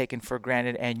not be taken for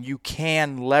granted, and you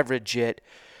can leverage it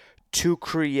to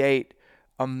create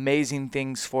amazing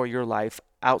things for your life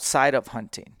outside of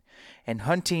hunting. And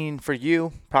hunting for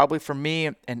you, probably for me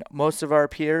and most of our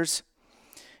peers,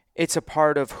 it's a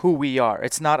part of who we are.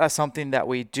 It's not something that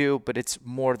we do, but it's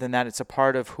more than that. It's a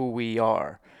part of who we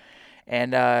are.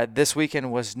 And this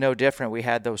weekend was no different. We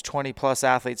had those 20-plus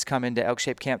athletes come into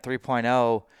Elkshape Camp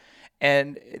 3.0,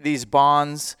 and these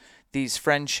bonds, these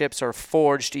friendships are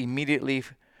forged immediately.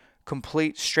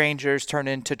 Complete strangers turn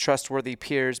into trustworthy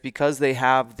peers because they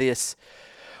have this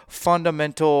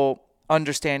fundamental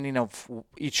understanding of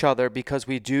each other, because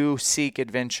we do seek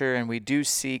adventure and we do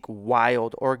seek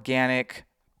wild, organic,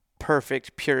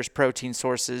 perfect, purest protein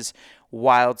sources,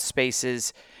 wild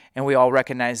spaces, and we all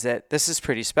recognize that this is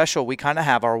pretty special. We kind of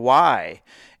have our why,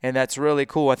 and that's really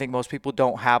cool. I think most people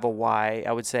don't have a why.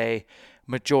 I would say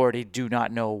majority do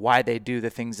not know why they do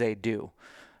the things they do.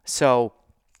 So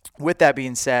with that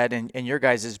being said, and your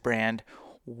guys' brand,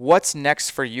 what's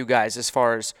next for you guys as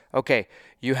far as, okay,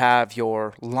 you have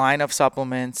your line of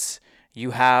supplements,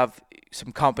 you have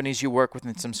some companies you work with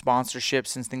and some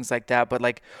sponsorships and things like that, but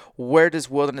like, where does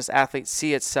Wilderness Athlete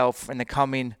see itself in the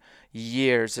coming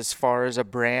years as far as a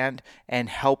brand and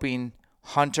helping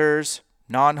hunters,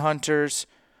 non-hunters?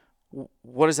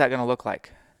 What is that going to look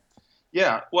like?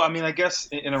 Yeah, well, I mean, I guess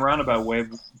in a roundabout way,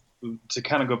 to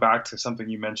kind of go back to something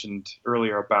you mentioned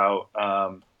earlier about,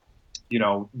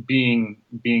 being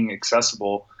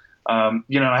accessible. I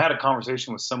had a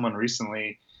conversation with someone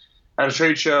recently at a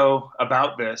trade show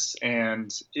about this,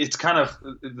 and it's kind of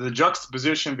the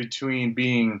juxtaposition between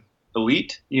being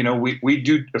elite. We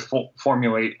do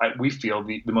formulate, we feel,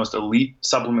 the most elite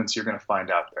supplements you're going to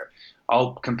find out there.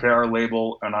 I'll compare our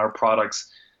label and our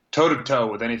products toe to toe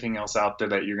with anything else out there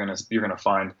that you're gonna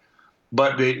find.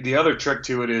 But the other trick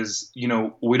to it is,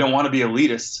 we don't want to be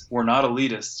elitists. We're not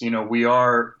elitists. We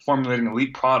are formulating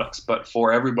elite products, but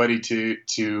for everybody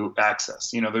to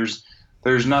access.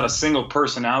 There's not a single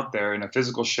person out there in a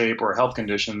physical shape or a health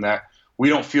condition that we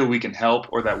don't feel we can help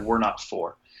or that we're not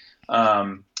for.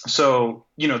 So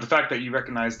the fact that you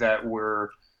recognize that we're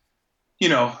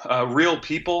real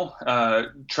people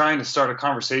trying to start a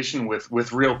conversation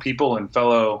with real people and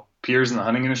fellow peers in the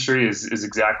hunting industry is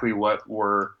exactly what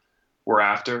we're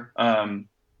after.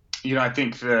 I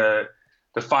think the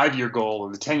 5-year goal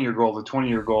or the 10-year goal, the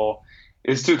 20-year goal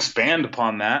is to expand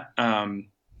upon that.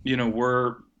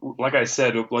 We're, like I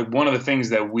said, like one of the things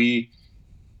that we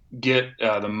get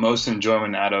the most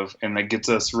enjoyment out of and that gets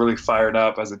us really fired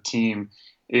up as a team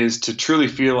is to truly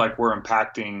feel like we're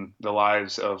impacting the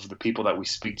lives of the people that we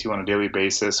speak to on a daily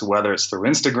basis, whether it's through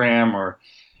Instagram or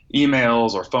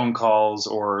emails or phone calls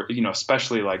or,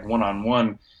 especially like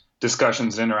one-on-one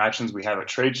discussions and interactions we have at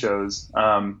trade shows.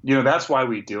 That's why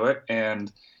we do it. And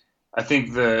I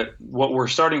think what we're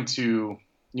starting to,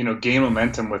 gain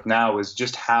momentum with now is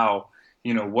just how,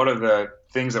 what are the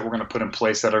things that we're going to put in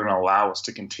place that are going to allow us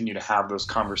to continue to have those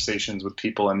conversations with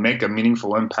people and make a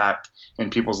meaningful impact in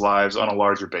people's lives on a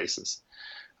larger basis.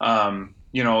 Even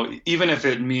if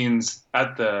it means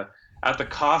at the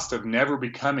cost of never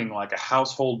becoming like a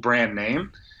household brand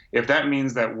name, if that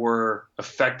means that we're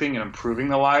affecting and improving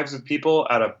the lives of people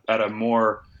at a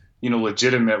more,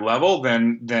 legitimate level,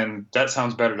 then that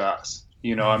sounds better to us.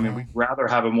 I mean, we'd rather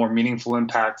have a more meaningful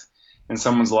impact in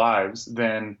someone's lives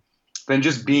than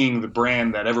just being the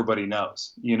brand that everybody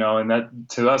knows, and that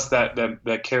to us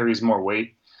that carries more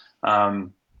weight.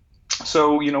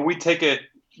 So, we take it,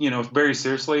 very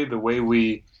seriously, the way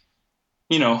we,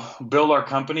 build our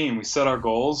company and we set our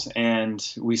goals,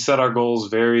 and we set our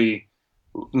goals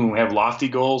we have lofty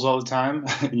goals all the time.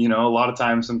 A lot of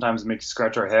times, sometimes it makes you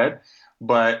scratch our head,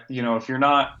 but, if you're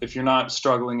not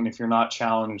struggling and if you're not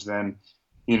challenged, then,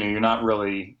 you're not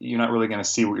really going to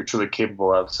see what you're truly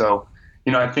capable of. So,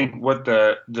 I think what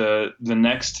the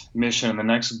next mission, the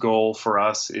next goal for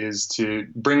us is to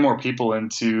bring more people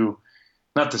into,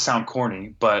 not to sound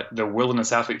corny, but the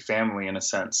Wilderness Athlete family in a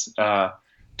sense,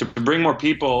 to bring more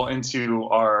people into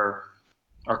our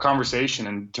conversation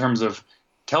in terms of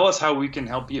tell us how we can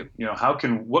help you.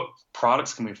 What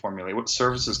products can we formulate? What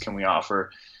services can we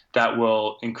offer that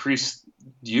will increase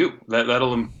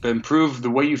that'll improve the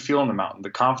way you feel in the mountain, the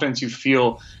confidence you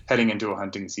feel heading into a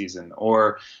hunting season,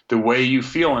 or the way you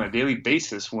feel on a daily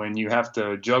basis when you have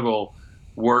to juggle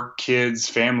work, kids,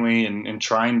 family, and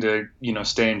trying to,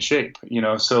 stay in shape,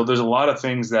 so there's a lot of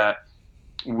things that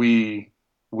we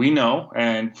know,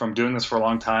 and from doing this for a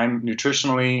long time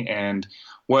nutritionally, and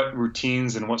what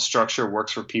routines and what structure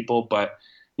works for people. But,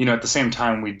 at the same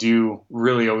time, we do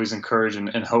really always encourage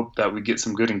and hope that we get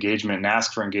some good engagement and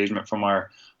ask for engagement from our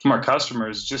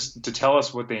customers just to tell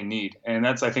us what they need. And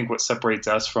that's, I think, what separates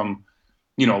us from,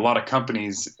 a lot of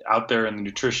companies out there in the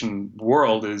nutrition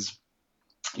world is,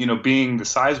 being the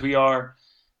size we are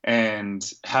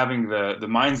and having the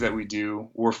minds that we do.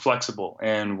 We're flexible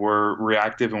and we're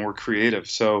reactive and we're creative.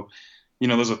 So,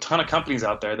 there's a ton of companies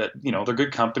out there that, they're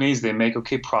good companies. They make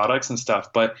okay products and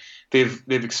stuff, but they've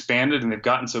expanded and they've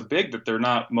gotten so big that they're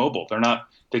not mobile.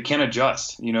 They can't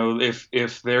adjust.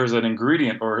 If there's an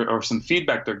ingredient or some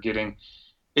feedback they're getting,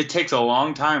 it takes a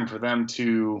long time for them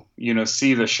to,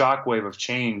 see the shockwave of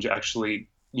change actually,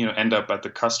 end up at the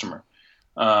customer.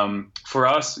 For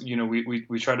us,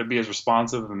 we try to be as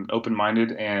responsive and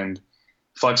open-minded and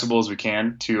flexible as we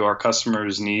can to our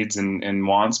customers' needs and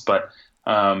wants. But,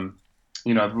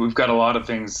 we've got a lot of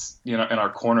things, in our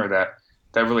corner that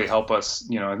really help us,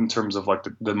 in terms of like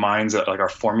the minds that, like, our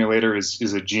formulator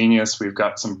is a genius. We've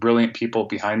got some brilliant people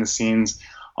behind the scenes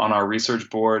on our research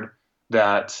board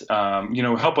that,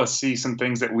 help us see some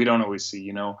things that we don't always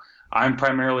see. I'm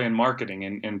primarily in marketing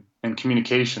and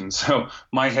communications, so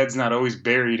my head's not always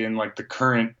buried in like the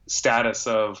current status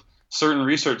of certain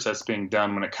research that's being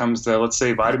done when it comes to, let's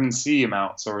say, vitamin C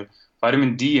amounts or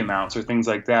vitamin D amounts or things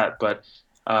like that. But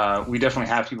we definitely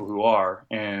have people who are,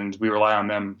 and we rely on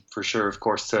them for sure, of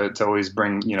course, to always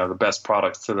bring, the best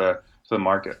products to the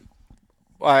market.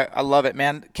 Well, I love it,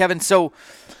 man. Kevin, so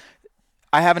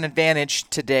I have an advantage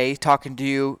today talking to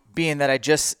you, being that I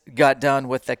just got done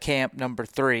with the camp number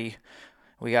 3.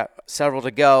 We got several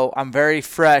to go. I'm very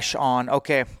fresh on,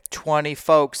 20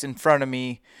 folks in front of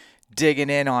me digging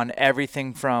in on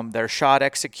everything from their shot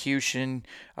execution,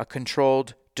 a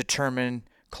controlled, determined,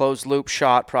 closed-loop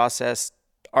shot process,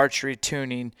 archery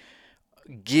tuning,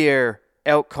 gear,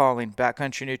 elk calling,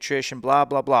 backcountry nutrition, blah,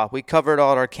 blah, blah. We covered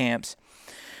all at our camps.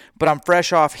 But I'm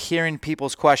fresh off hearing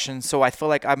people's questions, so I feel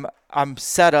like I'm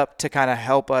set up to kind of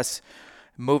help us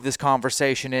move this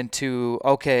conversation into,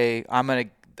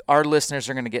 our listeners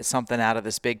are going to get something out of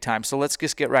this big time. So let's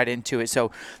just get right into it.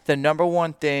 So the number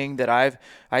one thing that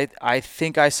I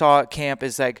think I saw at camp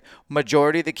is like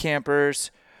majority of the campers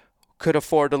could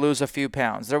afford to lose a few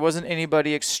pounds. There wasn't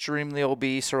anybody extremely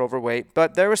obese or overweight,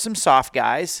 but there were some soft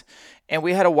guys, and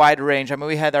we had a wide range. I mean,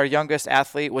 we had our youngest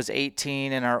athlete was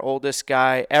 18, and our oldest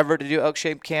guy ever to do Elk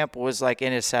Shape Camp was like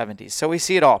in his 70s. So we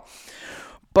see it all.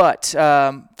 But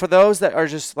for those that are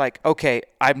just like,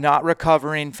 I'm not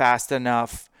recovering fast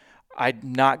enough, I'm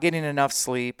not getting enough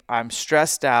sleep, I'm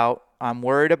stressed out, I'm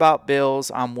worried about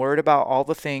bills, I'm worried about all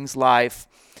the things, life,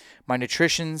 my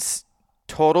nutrition's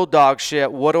total dog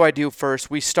shit. What do I do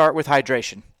first? We start with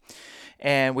hydration.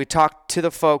 And we talked to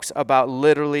the folks about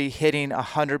literally hitting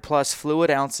 100+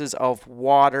 fluid ounces of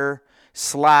water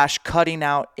 / cutting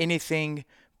out anything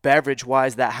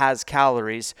beverage-wise that has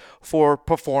calories for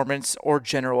performance or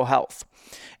general health.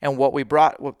 And what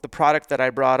the product that I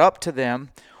brought up to them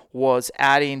was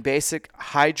adding basic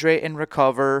hydrate and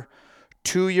recover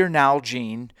to your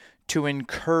Nalgene to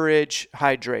encourage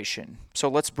hydration. So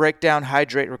let's break down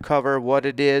Hydrate Recover, what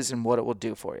it is and what it will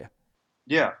do for you.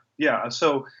 Yeah.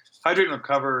 So Hydrate and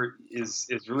Recover is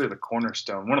really the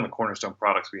cornerstone, one of the cornerstone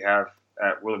products we have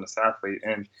at Wilderness Athlete.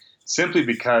 And simply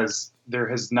because there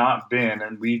has not been,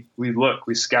 and we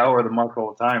scour the market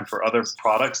all the time for other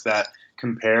products that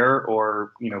compare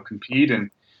or, compete,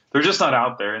 and they're just not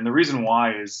out there. And the reason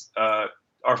why is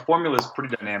our formula is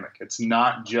pretty dynamic. It's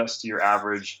not just your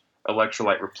average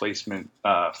electrolyte replacement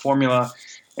formula,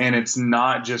 and it's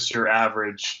not just your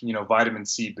average, vitamin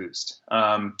C boost.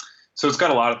 So it's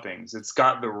got a lot of things. It's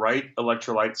got the right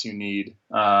electrolytes you need.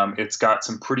 It's got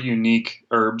some pretty unique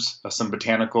herbs, some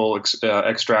botanical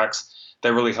extracts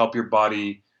that really help your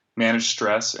body manage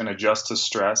stress and adjust to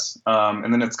stress.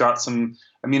 And then it's got some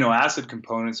amino acid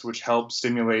components which help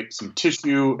stimulate some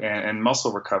tissue and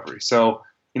muscle recovery. So,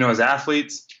 as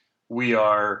athletes, we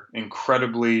are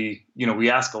incredibly, we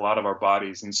ask a lot of our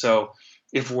bodies. And so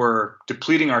if we're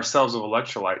depleting ourselves of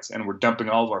electrolytes and we're dumping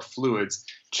all of our fluids,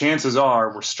 chances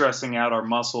are we're stressing out our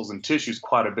muscles and tissues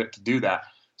quite a bit to do that.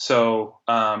 So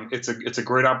it's a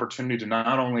great opportunity to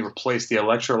not only replace the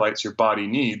electrolytes your body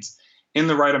needs in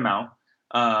the right amount,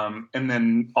 and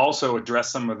then also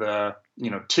address some of the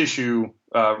tissue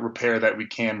repair that we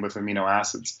can with amino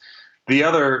acids. The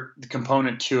other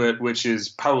component to it, which is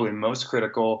probably most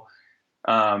critical,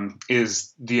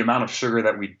 is the amount of sugar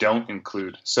that we don't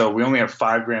include. So we only have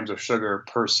 5 grams of sugar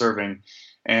per serving.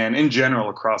 And in general,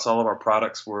 across all of our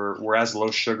products, we're as low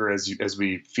sugar as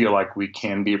we feel like we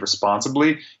can be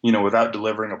responsibly, without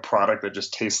delivering a product that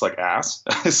just tastes like ass.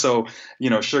 So,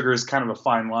 sugar is kind of a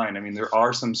fine line. I mean, there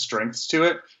are some strengths to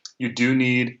it. You do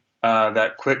need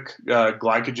that quick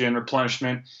glycogen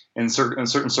replenishment in certain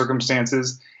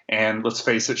circumstances. And let's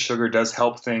face it, sugar does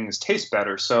help things taste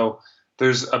better. So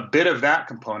there's a bit of that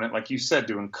component, like you said,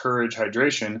 to encourage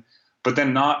hydration, but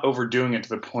then not overdoing it to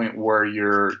the point where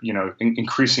you're,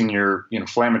 increasing your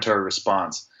inflammatory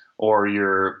response, or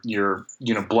you're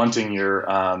blunting your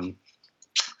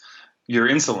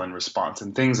insulin response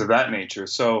and things of that nature.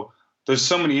 So there's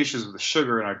so many issues with the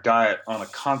sugar in our diet on a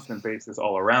constant basis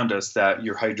all around us that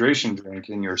your hydration drink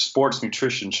and your sports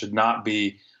nutrition should not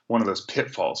be one of those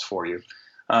pitfalls for you.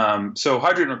 So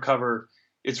Hydrate and Recover,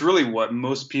 it's really what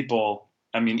most people,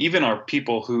 even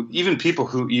people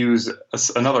who use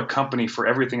another company for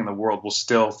everything in the world will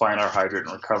still find our Hydrate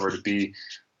and Recover to be,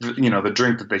 the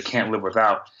drink that they can't live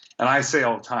without. And I say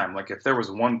all the time, like, if there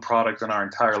was one product in our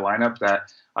entire lineup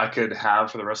that I could have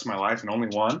for the rest of my life and only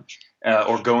one,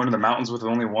 or go into the mountains with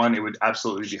only one, it would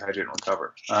absolutely be Hydrate and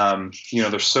Recover.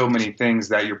 There's so many things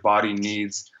that your body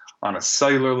needs on a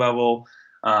cellular level,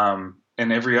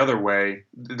 and every other way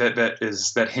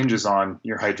that hinges on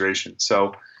your hydration.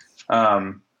 So,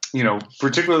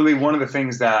 particularly one of the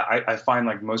things that I find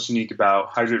like most unique about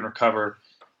Hydrate and Recover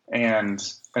and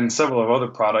several of other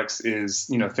products is,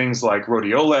 things like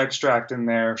rhodiola extract in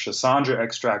there, Schisandra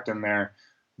extract in there,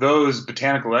 those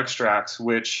botanical extracts,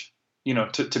 which,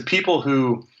 to people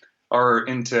who are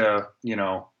into,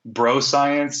 bro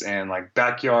science and like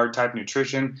backyard type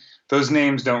nutrition, those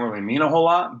names don't really mean a whole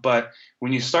lot. But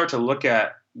when you start to look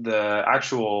at the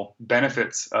actual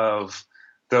benefits of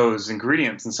those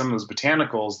ingredients and some of those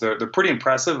botanicals, they're pretty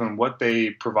impressive in what they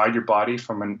provide your body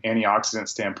from an antioxidant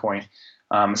standpoint,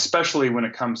 especially when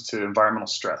it comes to environmental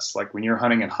stress, like when you're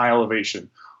hunting in high elevation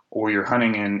or you're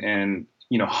hunting in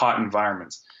hot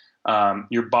environments.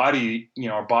 Your body,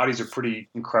 our bodies are pretty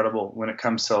incredible when it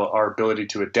comes to our ability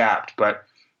to adapt, but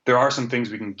there are some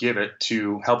things we can give it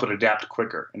to help it adapt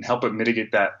quicker and help it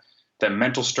mitigate that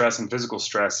mental stress and physical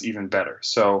stress even better.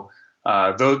 So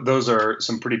those are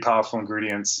some pretty powerful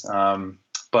ingredients.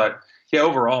 But yeah,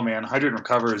 overall, man, Hydrate and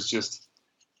Recover is just,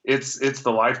 it's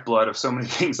the lifeblood of so many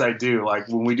things I do. Like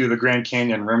when we do the Grand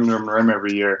Canyon rim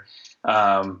every year,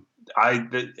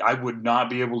 I would not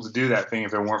be able to do that thing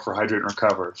if it weren't for Hydrate and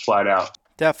Recover, flat out.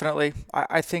 Definitely.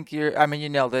 I think you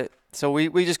nailed it. So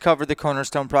we just covered the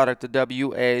cornerstone product, the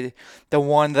WA, the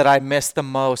one that I missed the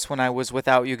most when I was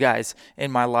without you guys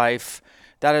in my life.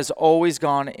 That has always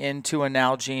gone into a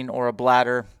Nalgene or a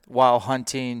bladder while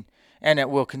hunting, and it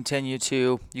will continue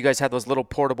to. You guys have those little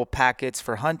portable packets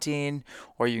for hunting,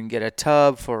 or you can get a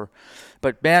tub for.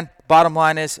 But man, bottom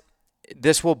line is,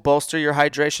 this will bolster your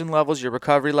hydration levels, your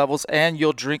recovery levels, and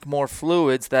you'll drink more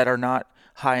fluids that are not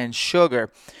high in sugar.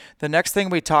 The next thing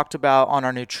we talked about on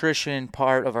our nutrition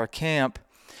part of our camp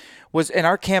was, and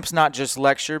our camp's not just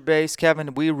lecture based,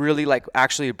 Kevin. We really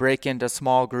actually break into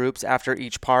small groups after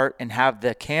each part and have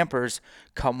the campers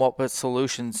come up with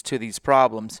solutions to these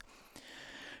problems.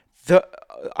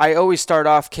 I always start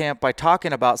off camp by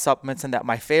talking about supplements, and that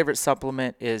my favorite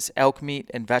supplement is elk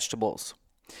meat and vegetables.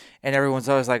 And everyone's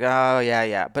always like, oh,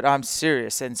 yeah. But I'm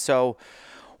serious. And so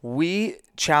we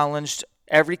challenged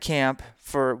every camp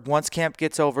for once camp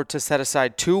gets over to set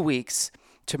aside 2 weeks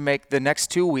to make the next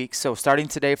 2 weeks. So starting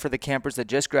today for the campers that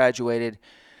just graduated,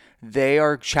 they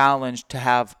are challenged to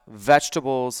have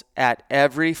vegetables at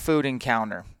every food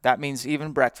encounter. That means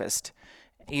even breakfast,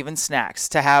 even snacks,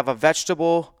 to have a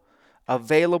vegetable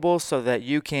available so that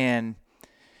you can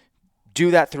do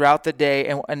that throughout the day.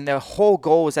 And the whole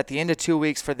goal is at the end of 2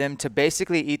 weeks for them to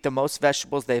basically eat the most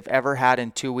vegetables they've ever had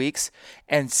in 2 weeks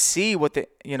and see what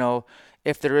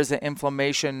if there is an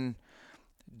inflammation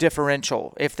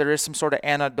differential, if there is some sort of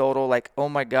anecdotal, like, oh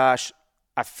my gosh,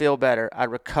 I feel better, I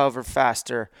recover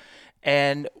faster.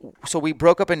 And so we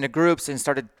broke up into groups and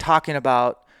started talking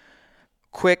about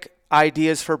quick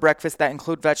ideas for breakfast that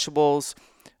include vegetables,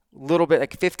 little bit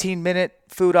like 15-minute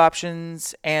food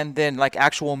options, and then like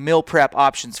actual meal prep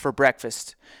options for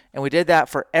breakfast. And we did that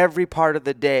for every part of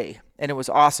the day, and it was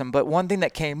awesome. But one thing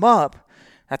that came up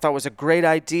I thought was a great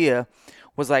idea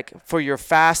was like for your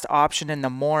fast option in the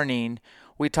morning,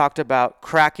 we talked about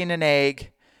cracking an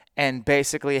egg and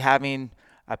basically having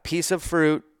a piece of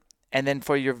fruit. And then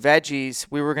for your veggies,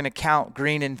 we were going to count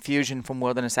Green Infusion from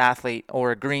Wilderness Athlete,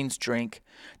 or a greens drink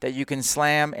that you can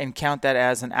slam and count that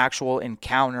as an actual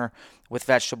encounter with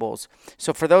vegetables.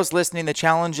 So for those listening, the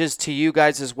challenge is to you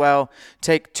guys as well.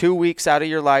 Take 2 weeks out of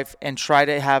your life and try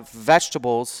to have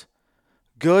vegetables,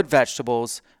 good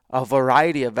vegetables, a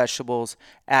variety of vegetables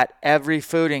at every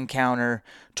food encounter,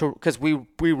 because we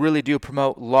really do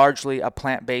promote largely a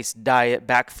plant-based diet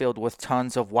backfilled with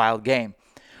tons of wild game.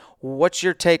 What's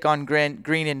your take on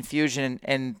Green Infusion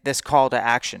and this call to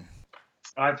action?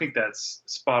 I think that's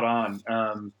spot on.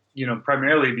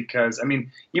 Primarily because,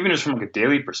 even just from like a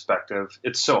daily perspective,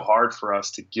 it's so hard for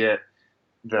us to get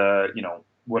the,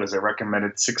 what is it,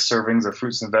 recommended 6 servings of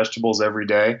fruits and vegetables every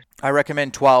day. I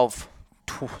recommend 12,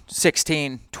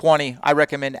 16, 20. I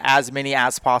recommend as many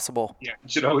as possible. Yeah, you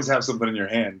should always have something in your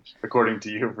hand, according to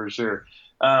you, for sure.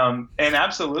 And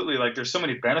absolutely, like, there's so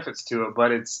many benefits to it,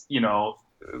 but it's,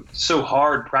 so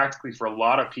hard practically for a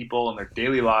lot of people in their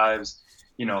daily lives,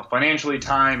 financially,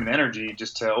 time, and energy,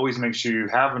 just to always make sure you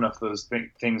have enough of those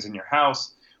things in your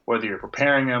house, whether you're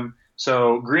preparing them.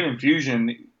 So Green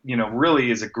Infusion, really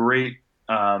is a great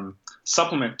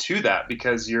supplement to that,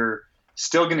 because you're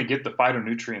still going to get the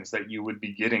phytonutrients that you would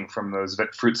be getting from those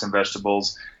fruits and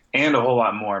vegetables, and a whole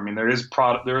lot more. There is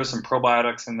some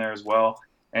probiotics in there as well,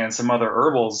 and some other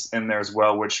herbals in there as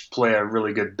well, which play a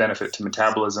really good benefit to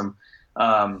metabolism.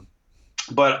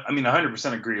 But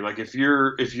 100% agree. Like if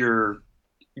you're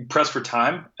pressed for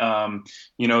time,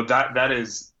 that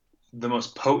is the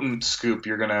most potent scoop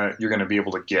you're gonna be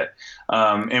able to get.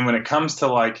 And when it comes to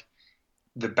like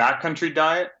the backcountry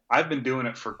diet, I've been doing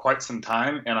it for quite some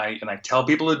time, and I tell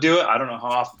people to do it. I don't know how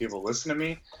often people listen to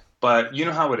me, but you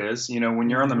know how it is. You know, when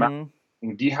you're on the mountain,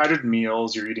 eating dehydrated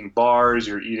meals, you're eating bars,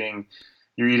 you're eating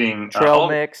trail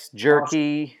mix,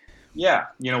 jerky. Yeah,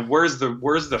 you know, where's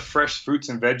the fresh fruits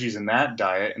and veggies in that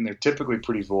diet? And they're typically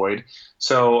pretty void.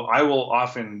 So I will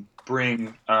often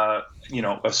bring you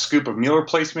know, a scoop of meal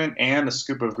replacement and a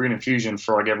scoop of green infusion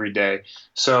for like every day.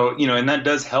 So, you know, and that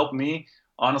does help me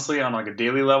honestly on like a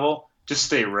daily level just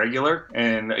stay regular.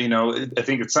 And you know, I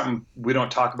think it's something we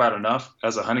don't talk about enough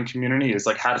as a hunting community is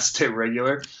like how to stay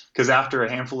regular, because after a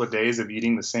handful of days of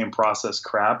eating the same processed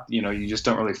crap, you know, you just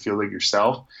don't really feel like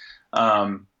yourself.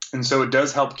 And so it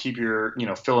does help keep your, you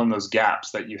know, fill in those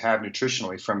gaps that you have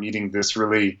nutritionally from eating this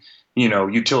really, you know,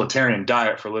 utilitarian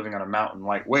diet for living on a mountain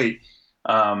lightweight.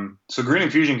 So green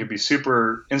infusion could be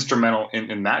super instrumental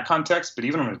in that context, but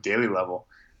even on a daily level,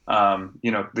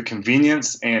 you know, the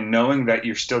convenience and knowing that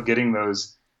you're still getting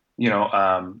those, you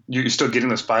know, you're still getting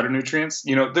those phytonutrients.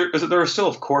 You know, there are still,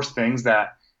 of course, things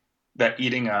that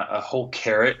eating a whole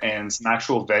carrot and some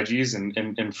actual veggies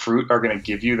and fruit are going to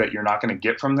give you that you're not going to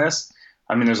get from this.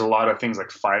 I mean, there's a lot of things like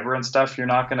fiber and stuff you're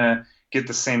not going to get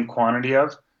the same quantity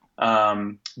of.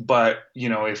 But you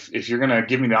know, if you're going to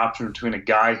give me the option between a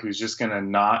guy who's going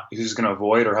to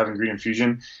avoid or having green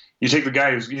infusion, you take the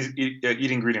guy who's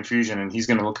eating green infusion and he's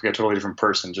going to look like a totally different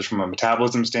person, just from a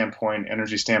metabolism standpoint,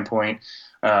 energy standpoint,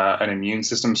 an immune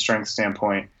system strength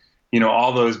standpoint, you know,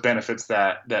 all those benefits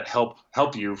that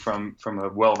help you from a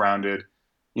well-rounded,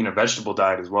 you know, vegetable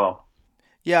diet as well.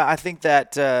 Yeah, I think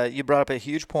that you brought up a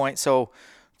huge point. So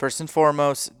first and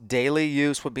foremost, daily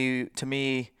use would be, to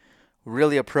me,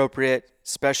 really appropriate,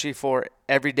 especially for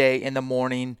every day in the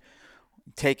morning.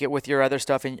 Take it with your other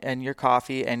stuff and your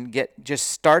coffee and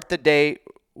just start the day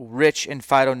rich in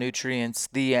phytonutrients,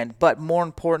 the end. But more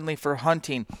importantly for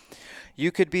hunting,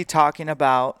 you could be talking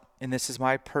about, and this is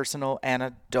my personal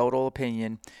anecdotal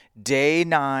opinion, day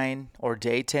 9 or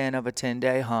day 10 of a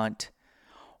 10-day hunt,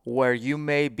 where you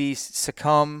may be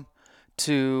succumb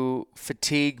to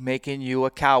fatigue making you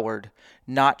a coward,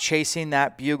 not chasing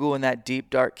that bugle in that deep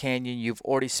dark canyon. You've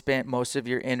already spent most of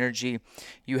your energy.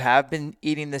 You have been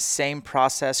eating the same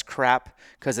processed crap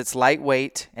because it's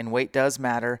lightweight and weight does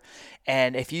matter.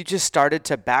 And if you just started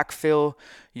to backfill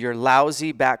your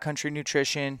lousy backcountry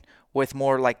nutrition with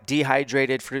more like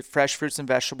dehydrated fresh fruits and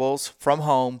vegetables from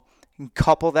home, and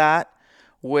couple that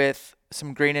with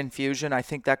some green infusion, I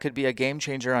think that could be a game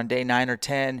changer on day 9 or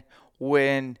 10,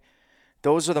 when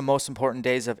those are the most important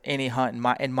days of any hunt.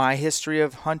 In my history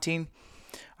of hunting,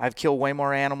 I've killed way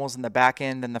more animals in the back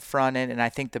end than the front end, and I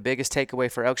think the biggest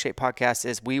takeaway for Elk Shape Podcast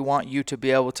is we want you to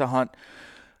be able to hunt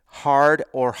hard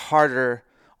or harder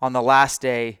on the last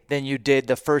day than you did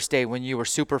the first day when you were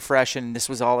super fresh and this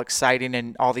was all exciting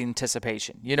and all the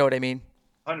anticipation. You know what I mean?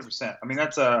 100%. I mean,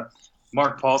 that's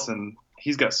Mark Paulson.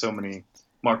 He's got so many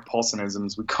Mark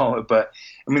Paulsonisms, we call it, but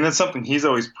I mean, that's something he's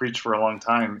always preached for a long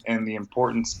time, and the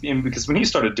importance, and because when he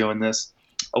started doing this,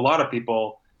 a lot of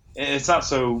people, it's not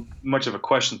so much of a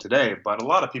question today, but a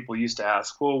lot of people used to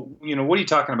ask, well, you know, what are you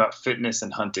talking about fitness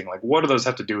and hunting? Like, what do those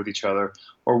have to do with each other?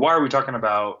 Or why are we talking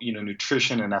about, you know,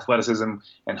 nutrition and athleticism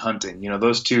and hunting? You know,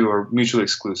 those two are mutually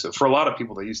exclusive. For a lot of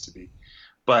people, they used to be.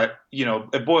 But, you know,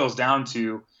 it boils down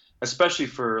to, especially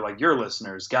for like your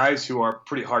listeners, guys who are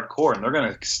pretty hardcore and they're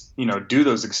going to, you know, do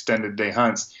those extended day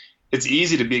hunts. It's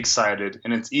easy to be excited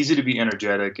and it's easy to be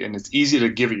energetic and it's easy to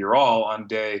give it your all on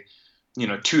day, you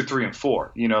know, 2, 3, and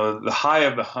 4. You know, the high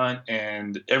of the hunt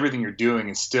and everything you're doing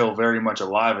is still very much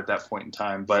alive at that point in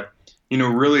time. But, you know,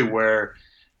 really where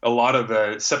a lot of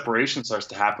the separation starts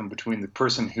to happen between the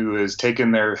person who has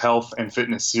taken their health and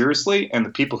fitness seriously and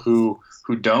the people who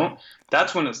don't,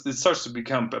 that's when it starts to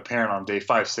become apparent on day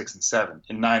 5, 6, and 7.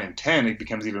 In 9 and 10, it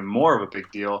becomes even more of a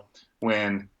big deal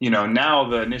when, you know, now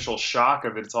the initial shock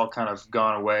of it's all kind of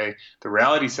gone away. The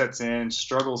reality sets in,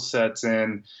 struggle sets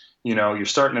in, you know, you're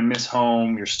starting to miss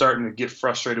home, you're starting to get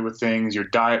frustrated with things, your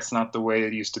diet's not the way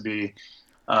it used to be.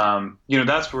 You know,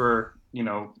 that's where, you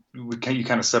know, you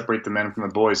kind of separate the men from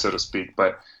the boys, so to speak.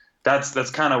 But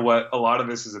that's kind of what a lot of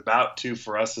this is about too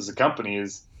for us as a company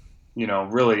is, you know,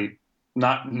 really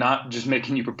not just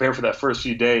making you prepare for that first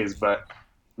few days, but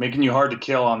making you hard to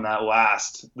kill on that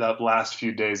last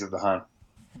few days of the hunt.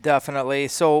 Definitely.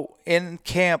 So in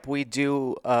camp, we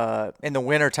do, in the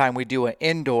wintertime, we do an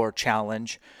indoor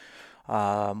challenge.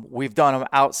 We've done them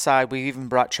outside. We even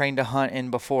brought Train to Hunt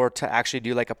in before to actually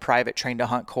do like a private Train to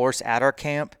Hunt course at our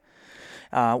camp.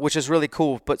 which is really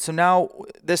cool. But so now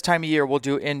this time of year, we'll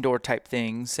do indoor type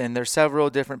things, and there's several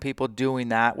different people doing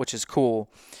that, which is cool.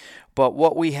 But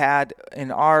what we had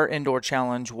in our indoor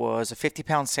challenge was a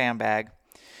 50-pound sandbag.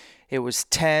 It was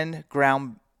 10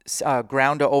 ground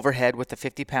to overhead with the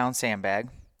 50-pound sandbag.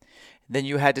 Then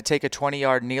you had to take a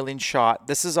 20-yard kneeling shot.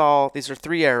 These are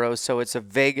 3 arrows, so it's a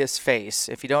Vegas face.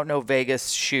 If you don't know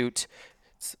Vegas shoot,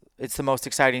 it's the most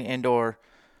exciting indoor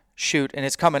shoot, and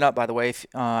it's coming up, by the way.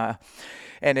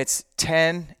 And it's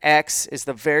 10x is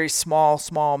the very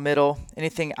small middle.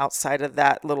 Anything outside of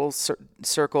that little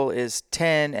circle is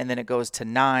 10, and then it goes to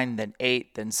 9, then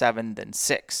 8, then 7, then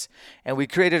 6. And we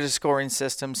created a scoring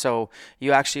system, so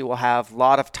you actually will have a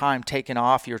lot of time taken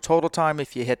off your total time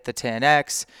if you hit the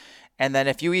 10x. And then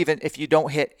if you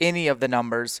don't hit any of the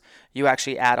numbers, you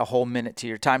actually add a whole minute to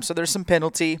your time. So there's some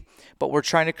penalty, but we're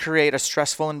trying to create a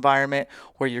stressful environment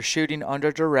where you're shooting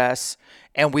under duress.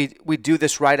 And we do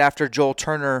this right after Joel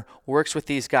Turner works with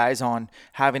these guys on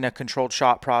having a controlled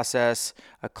shot process,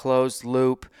 a closed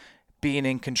loop, being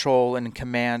in control and in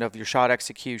command of your shot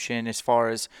execution as far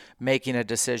as making a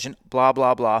decision, blah,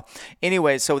 blah, blah.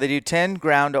 Anyway, so they do 10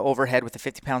 ground to overhead with a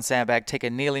 50-pound sandbag, take a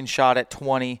kneeling shot at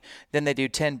 20. Then they do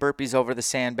 10 burpees over the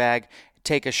sandbag,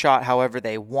 take a shot however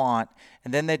they want.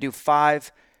 And then they do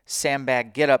 5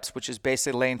 sandbag get-ups, which is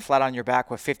basically laying flat on your back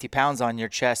with 50 pounds on your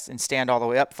chest and stand all the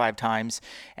way up 5 times.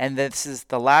 And this is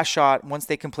the last shot. Once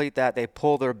they complete that, they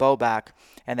pull their bow back,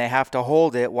 and they have to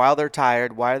hold it while they're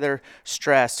tired, while they're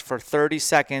stressed for 30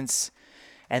 seconds.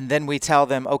 And then we tell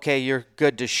them, okay, you're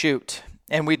good to shoot.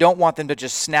 And we don't want them to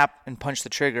just snap and punch the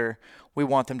trigger. We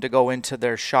want them to go into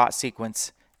their shot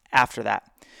sequence after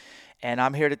that. And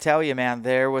I'm here to tell you, man,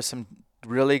 there was some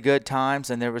really good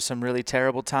times and there were some really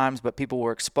terrible times, but people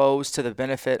were exposed to the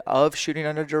benefit of shooting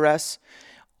under duress,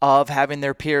 of having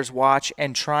their peers watch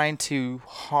and trying to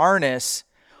harness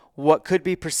what could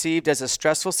be perceived as a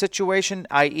stressful situation,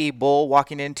 i.e. bull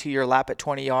walking into your lap at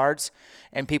 20 yards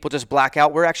and people just black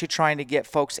out. We're actually trying to get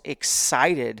folks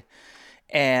excited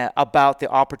about the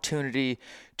opportunity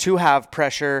to have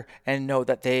pressure and know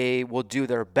that they will do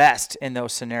their best in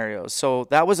those scenarios. So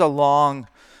that was a long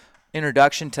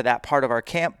introduction to that part of our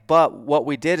camp. But what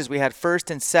we did is we had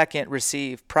first and second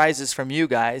receive prizes from you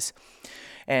guys.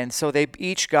 And so they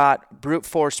each got brute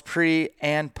force pre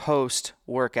and post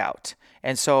workout.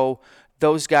 And so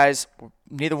those guys,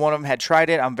 neither one of them had tried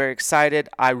it. I'm very excited.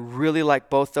 I really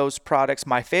like both those products.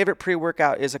 My favorite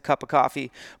pre-workout is a cup of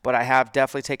coffee, but I have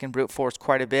definitely taken brute force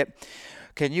quite a bit.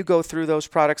 Can you go through those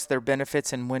products, their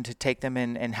benefits, and when to take them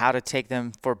and how to take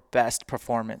them for best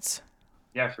performance?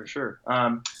 Yeah, for sure.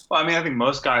 Well, I mean, I think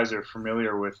most guys are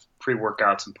familiar with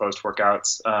pre-workouts and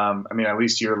post-workouts. I mean, at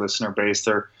least your listener base,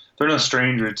 they're no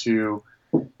stranger to,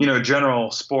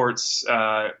 general sports,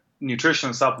 nutrition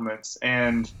and supplements,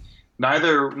 and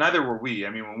neither were we.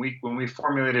 I mean, when we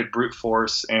formulated brute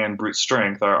force and brute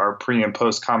strength, our pre and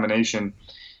post combination,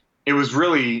 it was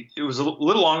a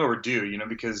little long overdue,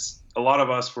 because a lot of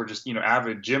us were just,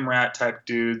 avid gym rat type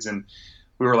dudes, and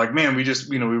we were like, man,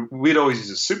 we'd always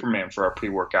use a Superman for our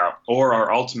pre-workout or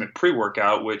our ultimate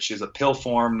pre-workout, which is a pill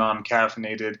form,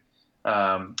 non-caffeinated,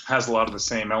 has a lot of the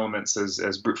same elements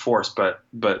as brute force,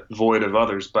 but void of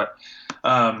others. But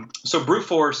so brute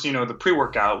force, the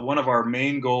pre-workout, one of our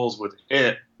main goals with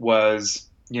it was,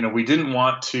 we didn't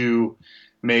want to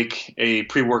make a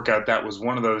pre-workout that was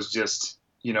one of those just,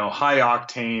 high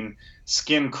octane,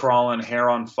 skin crawling,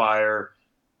 hair on fire,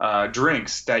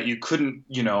 drinks that you couldn't,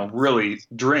 really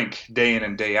drink day in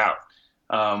and day out.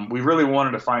 We really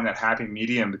wanted to find that happy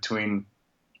medium between,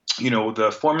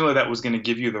 the formula that was going to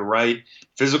give you the right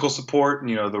physical support,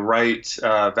 the right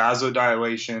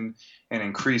vasodilation and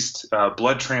increased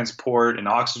blood transport and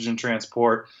oxygen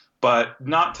transport, but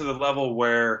not to the level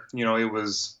where, it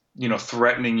was,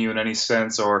 threatening you in any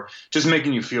sense or just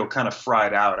making you feel kind of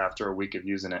fried out after a week of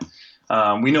using it.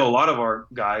 We know a lot of our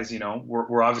guys,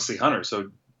 we're obviously hunters, so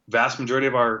vast majority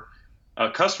of our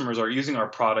customers are using our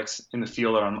products in the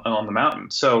field on the mountain.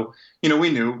 So, we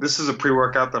knew this is a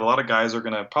pre-workout that a lot of guys are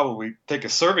going to probably take a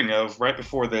serving of right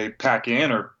before they pack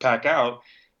in or pack out.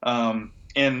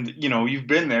 And, you've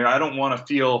been there. I want to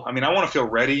feel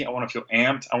ready. I want to feel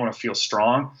amped. I want to feel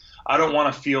strong. I don't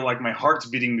want to feel like my heart's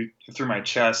beating through my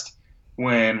chest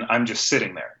when I'm just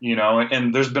sitting there,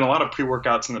 and there's been a lot of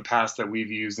pre-workouts in the past that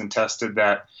we've used and tested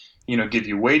that, give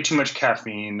you way too much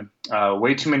caffeine,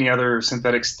 way too many other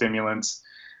synthetic stimulants,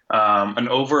 an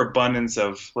overabundance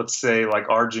of, let's say, like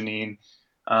arginine,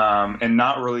 and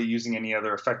not really using any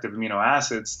other effective amino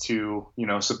acids to,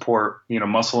 support,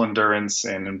 muscle endurance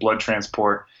and blood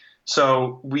transport.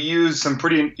 So we use some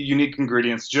pretty unique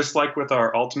ingredients, just like with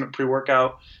our ultimate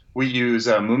pre-workout. we use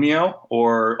Mumio,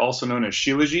 or also known as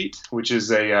Shilajit, which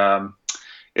is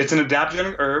it's an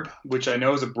adaptogenic herb, which I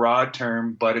know is a broad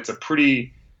term, but it's a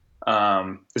pretty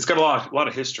it's got a lot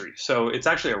of history. So it's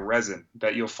actually a resin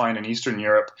that you'll find in Eastern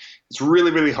Europe. It's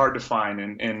really, really hard to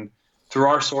find. And through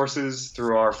our sources,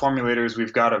 through our formulators,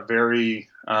 we've got a very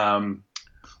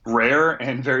rare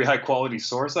and very high quality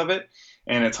source of it.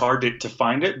 And it's hard to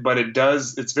find it, but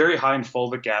it's very high in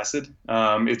fulvic acid.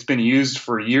 It's been used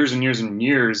for years and years and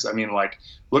years. I mean, like,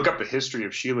 look up the history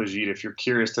of Shilajit if you're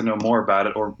curious to know more about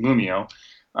it, or Mumio.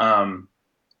 And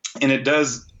it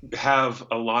does have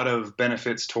a lot of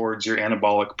benefits towards your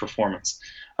anabolic performance,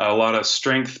 a lot of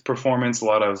strength performance, a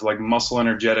lot of like muscle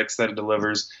energetics that it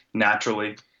delivers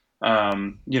naturally.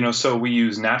 So we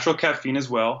use natural caffeine as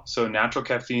well. So natural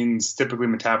caffeine's typically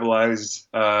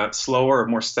metabolized slower or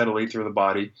more steadily through the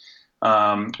body.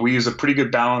 We use a pretty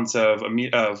good balance of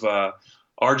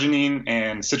arginine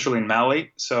and citrulline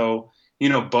malate. So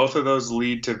both of those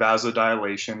lead to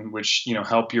vasodilation, which,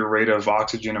 help your rate of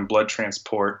oxygen and blood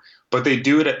transport, but they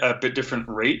do it at a bit different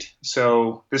rate.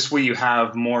 So this way you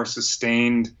have more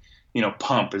sustained,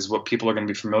 pump is what people are going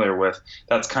to be familiar with.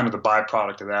 That's kind of the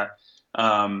byproduct of that.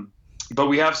 But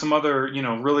we have some other,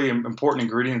 really important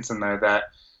ingredients in there that,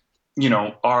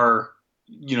 are,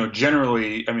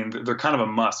 generally, I mean, they're kind of a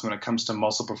must when it comes to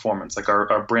muscle performance, like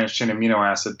our branched chain amino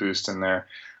acid boost in there.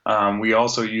 We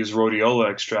also use rhodiola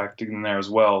extract in there as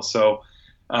well. So,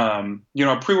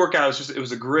 pre-workout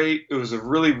it was a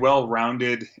really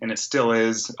well-rounded, and it still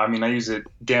is. I mean, I use it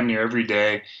damn near every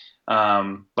day.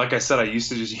 Like I said, I used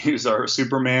to just use our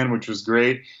Superman, which was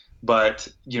great. But,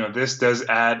 this does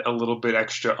add a little bit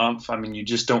extra oomph. I mean, you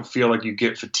just don't feel like you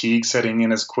get fatigue setting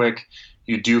in as quick.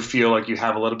 You do feel like you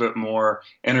have a little bit more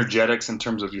energetics in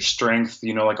terms of your strength,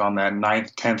 like on that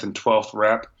 9th, 10th, and 12th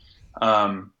rep.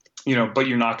 But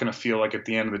you're not going to feel like at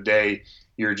the end of the day,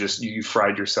 you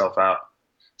fried yourself out.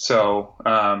 So,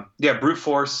 Brute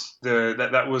Force,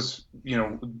 that was,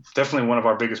 definitely one of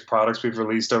our biggest products we've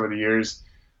released over the years.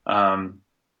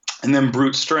 And then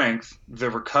Brute Strength,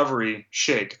 the recovery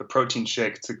shake, the protein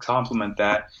shake to complement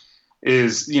that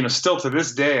is, still to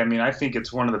this day, I mean, I think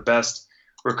it's one of the best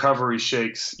recovery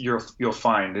shakes you'll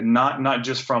find. And not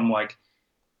just from like,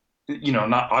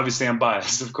 not obviously I'm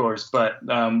biased, of course, but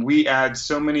we add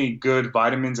so many good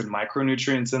vitamins and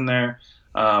micronutrients in there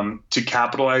to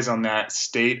capitalize on that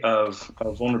state of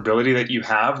vulnerability that you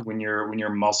have when your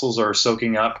muscles are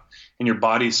soaking up and your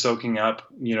body's soaking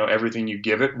up, everything you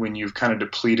give it, when you've kind of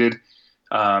depleted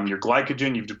your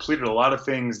glycogen, you've depleted a lot of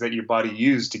things that your body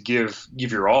used to give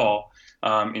your all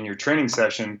in your training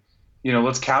session.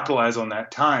 Let's capitalize on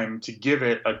that time to give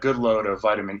it a good load of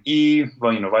vitamin E,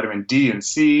 vitamin D and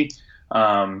C.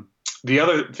 The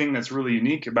other thing that's really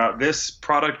unique about this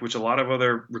product, which a lot of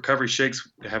other recovery shakes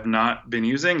have not been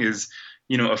using, is,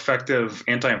 effective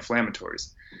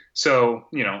anti-inflammatories. So,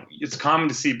 it's common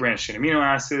to see branched chain amino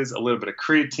acids, a little bit of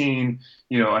creatine,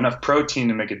 enough protein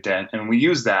to make a dent. And we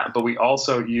use that, but we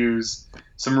also use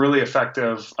some really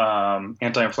effective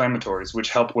anti-inflammatories, which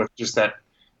help with just that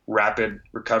rapid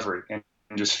recovery and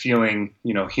just feeling,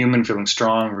 human, feeling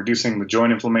strong, reducing the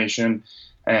joint inflammation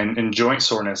and joint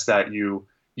soreness that you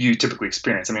typically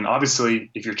experience. I mean, obviously,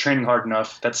 if you're training hard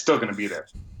enough, that's still going to be there.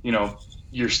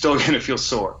 You're still going to feel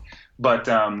sore. But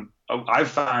I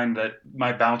find that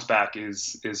my bounce back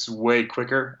is way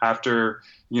quicker after,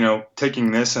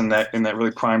 taking this in that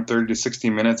really prime 30 to 60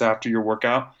 minutes after your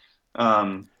workout.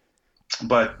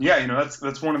 But yeah,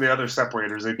 that's one of the other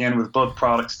separators, again, with both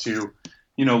products to,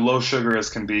 low sugar as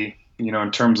can be,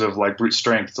 in terms of like Brute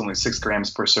Strength, it's only 6 grams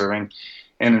per serving.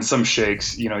 And in some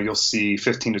shakes, you'll see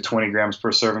 15 to 20 grams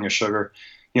per serving of sugar.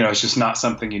 It's just not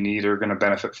something you need or going to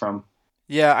benefit from.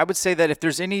 Yeah, I would say that if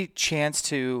there's any chance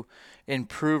to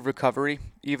improve recovery,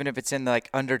 even if it's in like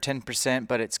under 10%,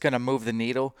 but it's going to move the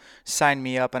needle, sign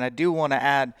me up. And I do want to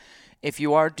add, if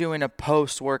you are doing a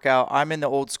post-workout, I'm in the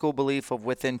old school belief of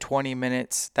within 20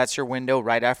 minutes, that's your window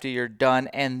right after you're done.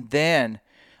 And then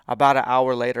about an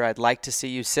hour later, I'd like to see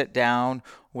you sit down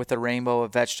with a rainbow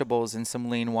of vegetables and some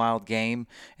lean wild game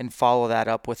and follow that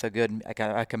up with a good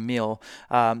like a meal.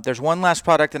 There's one last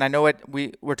product, and I know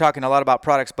we're talking a lot about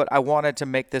products, but I wanted to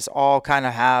make this all kind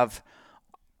of have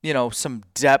some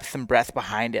depth and breadth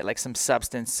behind it, like some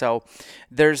substance. So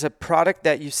there's a product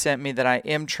that you sent me that I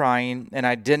am trying, and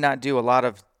I did not do a lot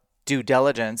of due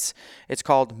diligence. It's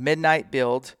called Midnight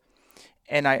Build.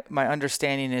 And my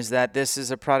understanding is that this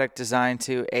is a product designed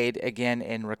to aid, again,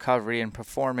 in recovery and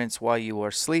performance while you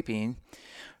are sleeping.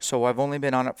 So I've only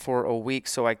been on it for a week,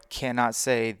 so I cannot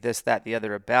say this, that, the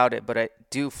other about it, but I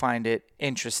do find it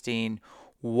interesting.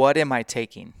 What am I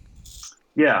taking?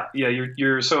 Yeah.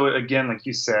 You're so again, like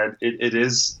you said, it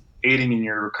is aiding in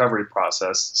your recovery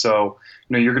process. So,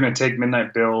 you're going to take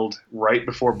midnight build right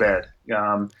before bed.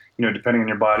 Depending on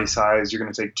your body size, you're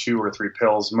going to take 2 or 3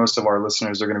 pills. Most of our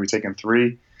listeners are going to be taking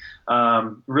 3.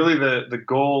 Really, the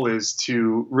goal is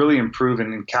to really improve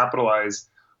and capitalize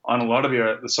on a lot of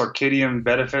the circadian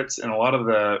benefits and a lot of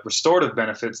the restorative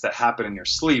benefits that happen in your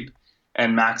sleep,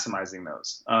 and maximizing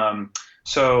those.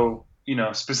 So,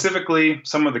 specifically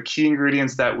some of the key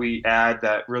ingredients that we add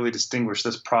that really distinguish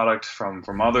this product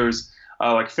from others,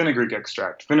 like fenugreek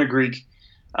extract. Fenugreek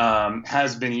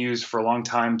has been used for a long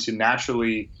time to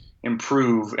naturally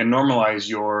improve and normalize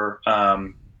your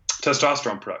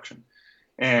testosterone production.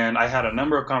 And I had a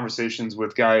number of conversations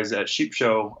with guys at Sheep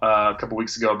Show a couple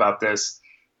weeks ago about this.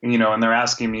 And they're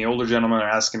asking me, older gentlemen are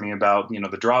asking me about,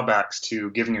 the drawbacks to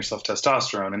giving yourself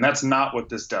testosterone. And that's not what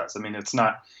this does. I mean, it's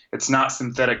not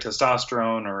synthetic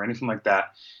testosterone or anything like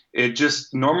that. It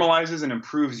just normalizes and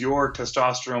improves your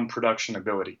testosterone production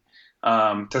ability.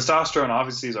 Testosterone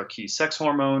obviously is our key sex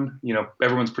hormone.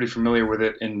 Everyone's pretty familiar with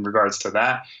it in regards to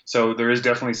that. So there is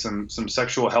definitely some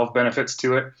sexual health benefits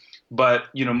to it. But,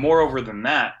 moreover than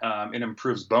that, it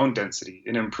improves bone density.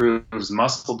 It improves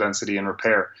muscle density and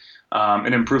repair.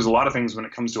 It improves a lot of things when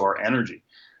it comes to our energy.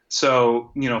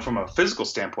 So, from a physical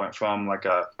standpoint, from like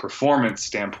a performance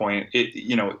standpoint,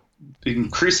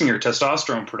 increasing your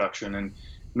testosterone production and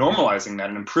normalizing that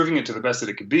and improving it to the best that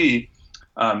it could be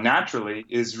naturally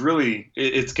is really,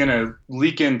 it's going to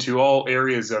leak into all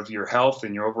areas of your health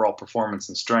and your overall performance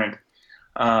and strength.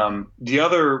 The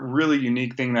other really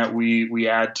unique thing that we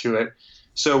add to it,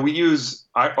 so we use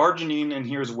arginine in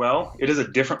here as well. It is a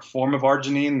different form of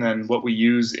arginine than what we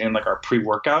use in like our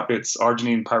pre-workout. It's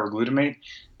arginine pyroglutamate,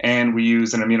 and we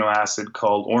use an amino acid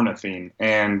called ornithine.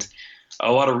 And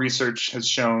a lot of research has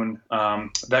shown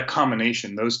that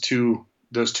combination, those two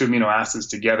amino acids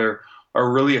together,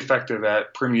 are really effective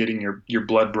at permeating your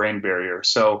blood-brain barrier.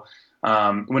 So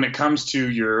when it comes to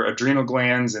your adrenal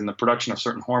glands and the production of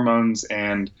certain hormones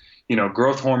and,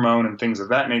 growth hormone and things of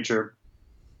that nature,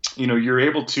 you're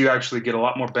able to actually get a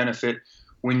lot more benefit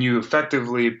when you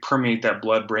effectively permeate that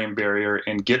blood-brain barrier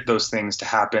and get those things to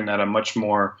happen at a much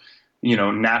more,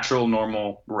 natural,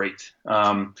 normal rate.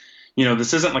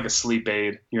 This isn't like a sleep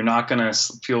aid. You're not going to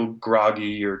feel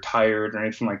groggy or tired or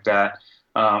anything like that.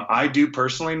 I do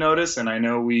personally notice, and I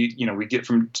know we get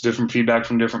from different feedback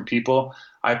from different people.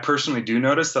 I personally do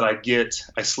notice that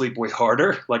I sleep way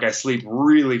harder. Like I sleep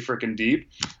really freaking deep.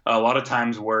 A lot of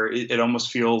times where it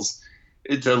almost feels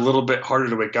it's a little bit harder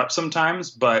to wake up sometimes,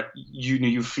 but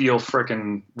you feel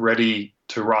freaking ready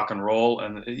to rock and roll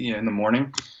and in the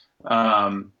morning.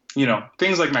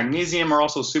 Things like magnesium are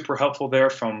also super helpful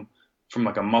there from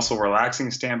like a muscle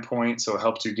relaxing standpoint. So it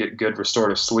helps you get good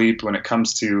restorative sleep when it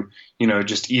comes to,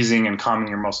 just easing and calming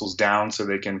your muscles down so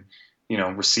they can,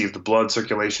 receive the blood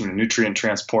circulation and nutrient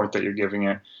transport that you're giving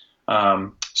it.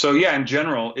 So yeah, in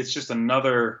general, it's just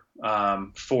another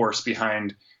force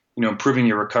behind, improving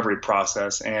your recovery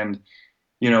process. And,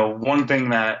 one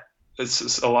thing that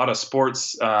a lot of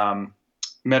sports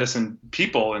medicine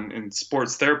people and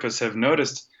sports therapists have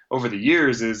noticed over the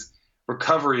years is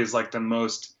recovery is like the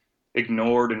most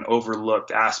ignored and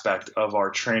overlooked aspect of our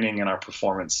training and our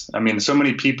performance. I mean, so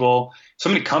many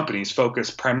companies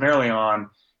focus primarily on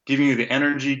giving you the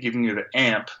energy, giving you the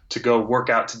amp to go work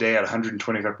out today at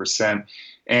 125%.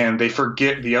 And they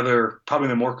forget the other, probably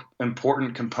the more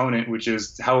important component, which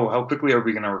is how quickly are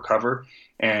we going to recover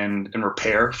and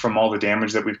repair from all the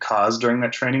damage that we've caused during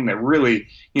that training. That really,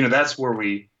 that's where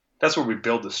we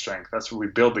build the strength. That's where we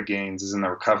build the gains, is in the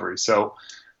recovery. So,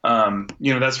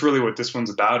 that's really what this one's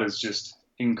about, is just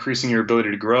increasing your ability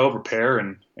to grow, repair,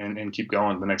 and keep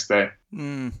going the next day.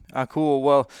 Cool.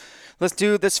 Well,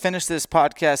 let's finish this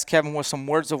podcast, Kevin, with some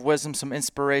words of wisdom, some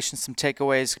inspiration, some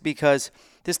takeaways, because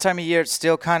this time of year, it's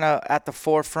still kind of at the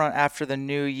forefront after the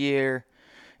new year.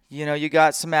 You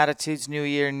got some attitudes, new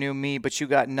year, new me, but you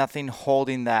got nothing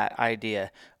holding that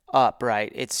idea up,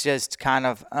 right? It's just kind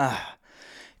of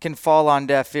can fall on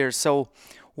deaf ears. So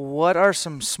what are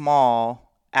some small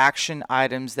action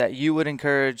items that you would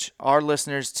encourage our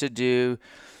listeners to do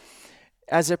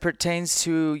as it pertains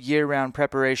to year-round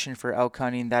preparation for elk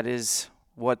hunting? That is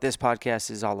what this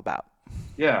podcast is all about.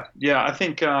 Yeah. I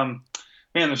think,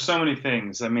 there's so many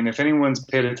things. I mean, if anyone's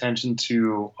paid attention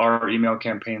to our email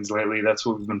campaigns lately, that's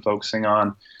what we've been focusing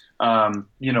on.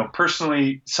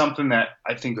 Personally, something that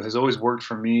I think has always worked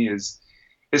for me is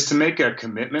to make a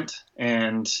commitment.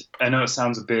 And I know it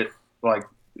sounds a bit like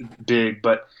big,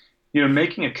 but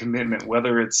making a commitment,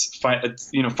 whether it's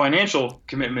financial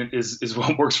commitment is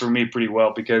what works for me pretty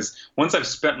well, because once I've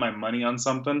spent my money on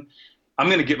something, I'm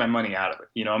going to get my money out of it.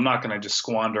 You know, I'm not going to just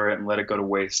squander it and let it go to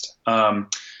waste.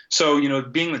 So, you know,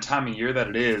 being the time of year that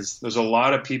it is, there's a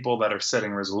lot of people that are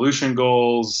setting resolution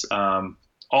goals,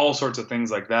 all sorts of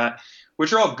things like that,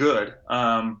 which are all good.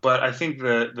 But I think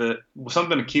the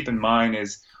something to keep in mind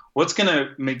is what's going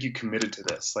to make you committed to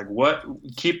this. Like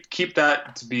keep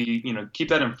that to be, you know, keep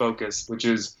that in focus, which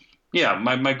is, yeah,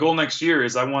 my goal next year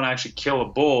is I want to actually kill a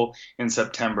bull in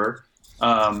September.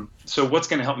 So what's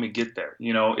going to help me get there?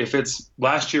 You know, if it's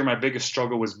last year, my biggest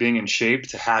struggle was being in shape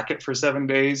to hack it for 7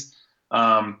 days.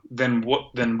 Then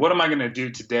what am I going to do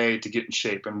today to get in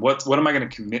shape? And what am I going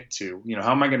to commit to? You know,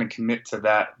 how am I going to commit to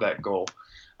that goal?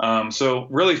 So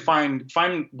really find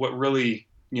what really,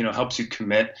 you know, helps you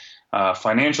commit,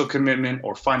 financial commitment,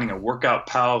 or finding a workout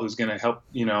pal who's going to help,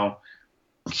 you know,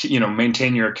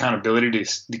 maintain your accountability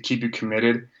to keep you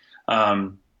committed.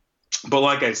 But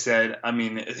like I said, I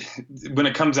mean, when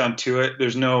it comes down to it,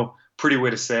 there's no pretty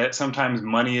way to say it. Sometimes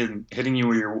money and hitting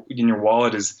you in your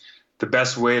wallet is the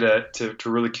best way to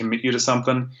really commit you to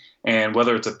something. And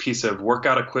whether it's a piece of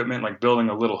workout equipment, like building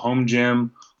a little home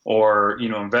gym, or, you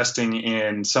know, investing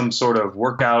in some sort of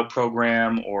workout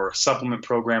program or supplement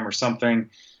program or something,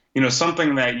 you know,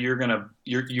 something that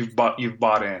you've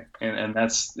bought in, and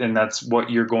that's what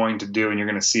you're going to do, and you're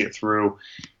going to see it through,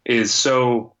 is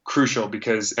so crucial,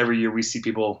 because every year we see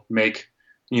people make,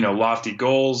 you know, lofty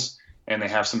goals, and they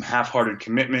have some half-hearted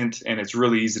commitment, and it's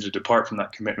really easy to depart from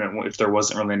that commitment if there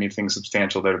wasn't really anything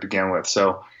substantial there to begin with.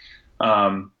 So,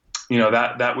 you know,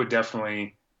 that would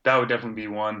definitely be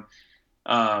one.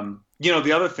 You know,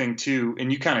 the other thing too,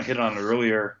 and you kind of hit on it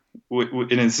earlier,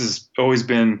 and this has always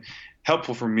been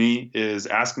helpful for me, is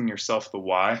asking yourself the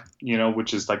why, you know,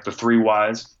 which is like the 3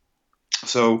 whys.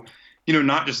 So, you know,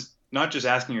 not just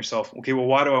asking yourself, okay, well,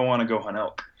 why do I want to go hunt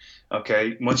elk?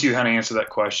 Okay, once you kind of answer that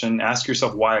question, ask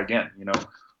yourself why again. You know,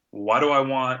 why do I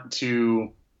want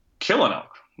to kill an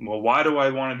elk? Well, why do I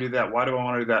want to do that? Why do I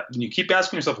want to do that? And you keep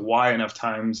asking yourself why enough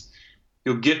times,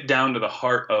 you'll get down to the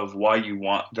heart of why you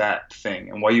want that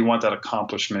thing and why you want that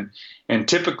accomplishment. And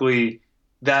typically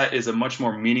that is a much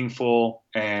more meaningful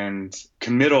and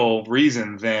committal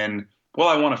reason than, well,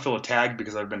 I want to fill a tag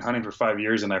because I've been hunting for 5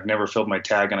 years and I've never filled my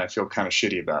tag and I feel kind of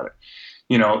shitty about it.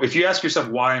 You know, if you ask yourself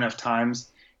why enough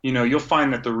times, you know, you'll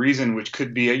find that the reason, which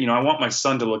could be, you know, I want my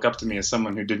son to look up to me as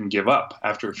someone who didn't give up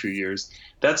after a few years.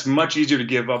 That's much easier to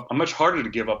give up, much harder to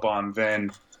give up on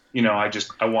than, you know,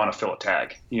 I want to fill a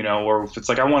tag, you know, or if it's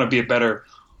like, I want to be a better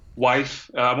wife,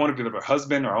 I want to be a better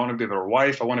husband, or I want to be a better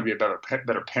wife, I want to be a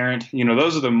better parent. You know,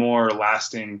 those are the more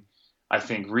lasting, I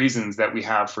think, reasons that we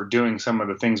have for doing some of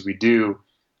the things we do,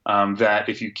 that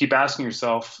if you keep asking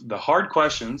yourself the hard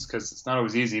questions, because it's not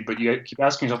always easy, but you keep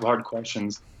asking yourself the hard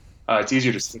questions, it's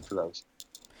easier to stick to those.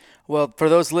 Well, for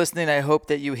those listening, I hope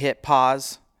that you hit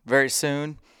pause very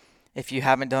soon, if you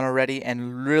haven't done already,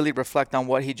 and really reflect on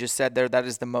what he just said there. That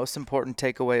is the most important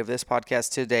takeaway of this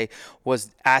podcast today,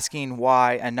 was asking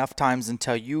why enough times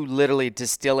until you literally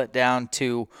distill it down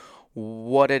to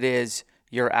what it is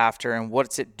you're after and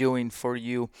what's it doing for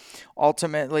you.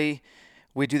 Ultimately,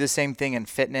 we do the same thing in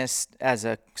fitness. As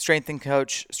a strength and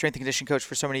conditioning coach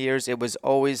for so many years, it was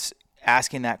always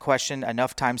asking that question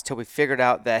enough times till we figured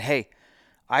out that, hey,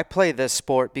 I play this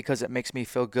sport because it makes me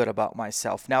feel good about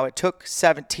myself. Now, it took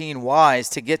 17 whys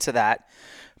to get to that,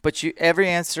 but every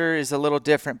answer is a little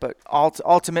different. But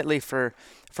ultimately, for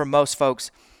most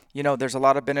folks, you know, there's a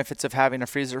lot of benefits of having a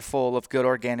freezer full of good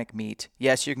organic meat.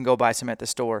 Yes, you can go buy some at the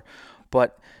store,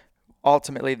 but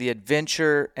ultimately the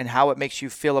adventure and how it makes you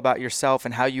feel about yourself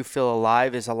and how you feel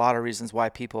alive is a lot of reasons why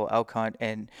people elk hunt,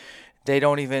 and they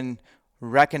don't even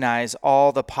recognize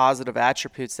all the positive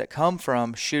attributes that come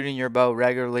from shooting your bow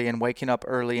regularly and waking up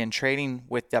early and training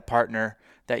with that partner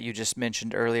that you just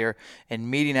mentioned earlier,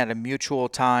 and meeting at a mutual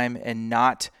time and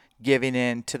not giving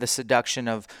in to the seduction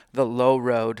of the low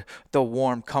road, the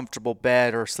warm, comfortable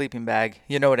bed or sleeping bag.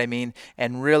 You know what I mean?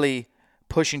 And really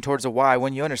pushing towards a why.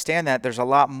 When you understand that, there's a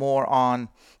lot more on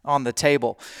the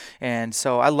table. And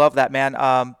so I love that,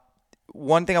 man.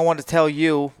 One thing I wanted to tell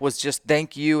you was just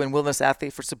thank you and Wilderness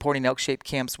Athlete for supporting Elk Shape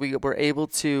camps. We were able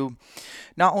to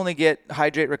not only get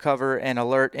Hydrate, Recover, and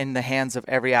Alert in the hands of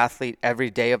every athlete every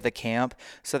day of the camp,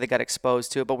 so they got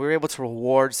exposed to it, but we were able to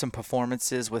reward some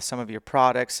performances with some of your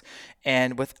products.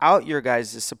 And without your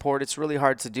guys' support, it's really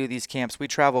hard to do these camps. We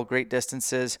travel great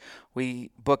distances. We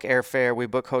book airfare. We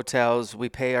book hotels. We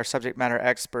pay our subject matter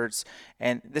experts.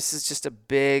 And this is just a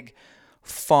big,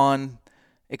 fun,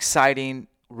 exciting,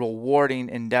 rewarding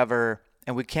endeavor,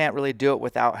 and we can't really do it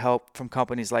without help from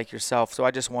companies like yourself. So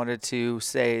I just wanted to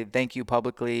say thank you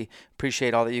publicly.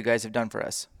 Appreciate all that you guys have done for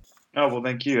us. Oh, well,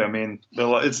 thank you. I mean,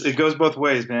 it goes both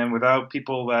ways, man. Without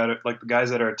people like the guys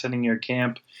that are attending your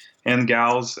camp and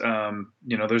gals,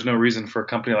 there's no reason for a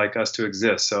company like us to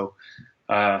exist. So,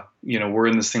 we're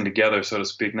in this thing together, so to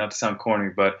speak, not to sound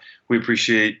corny, but we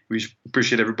appreciate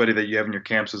everybody that you have in your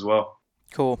camps as well.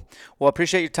 Cool. Well,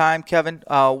 appreciate your time, Kevin.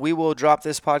 We will drop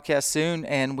this podcast soon,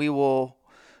 and we will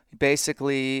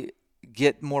basically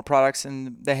get more products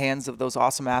in the hands of those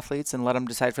awesome athletes and let them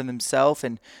decide for themselves.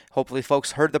 And hopefully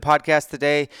folks heard the podcast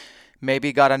today,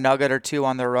 maybe got a nugget or two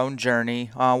on their own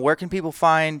journey. Where can people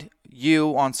find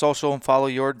you on social and follow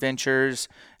your adventures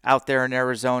out there in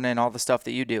Arizona and all the stuff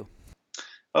that you do?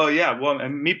 Oh, yeah. Well,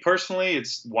 and me personally,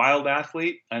 it's Wild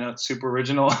Athlete. I know it's super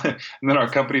original. And then our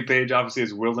company page, obviously,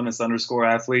 is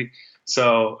Wilderness_athlete.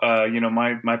 So,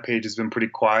 my page has been pretty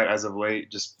quiet as of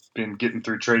late, just been getting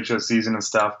through trade show season and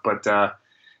stuff. But,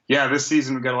 this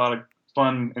season we've got a lot of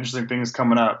fun, interesting things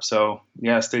coming up. So,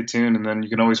 stay tuned. And then you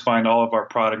can always find all of our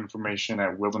product information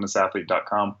at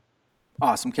wildernessathlete.com.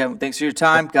 Awesome, Kevin. Thanks for your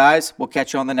time, guys. We'll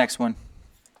catch you on the next one.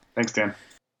 Thanks, Dan.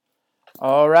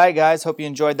 All right, guys. Hope you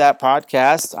enjoyed that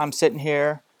podcast. I'm sitting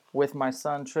here with my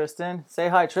son, Tristan. Say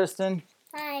hi, Tristan.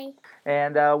 Hi.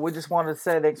 And we just wanted to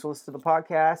say thanks for listening to the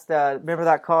podcast. Remember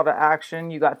that call to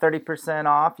action. You got 30%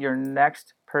 off your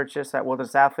next purchase at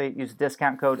Wilderness Athlete. Use the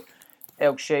discount code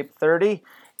ElkShape30.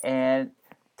 And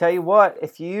tell you what,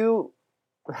 if you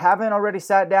haven't already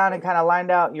sat down and kind of lined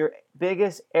out your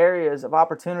biggest areas of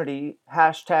opportunity,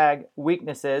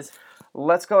 #weaknesses,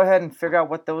 let's go ahead and figure out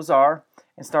what those are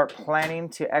and start planning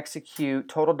to execute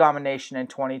total domination in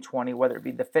 2020, whether it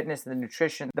be the fitness, the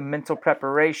nutrition, the mental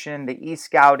preparation, the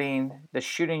e-scouting, the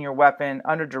shooting your weapon,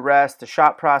 under duress, the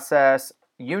shot process,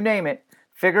 you name it.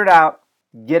 Figure it out,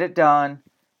 get it done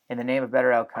in the name of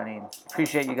better elk hunting.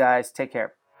 Appreciate you guys. Take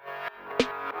care.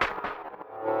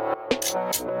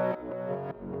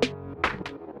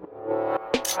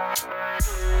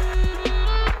 Bye.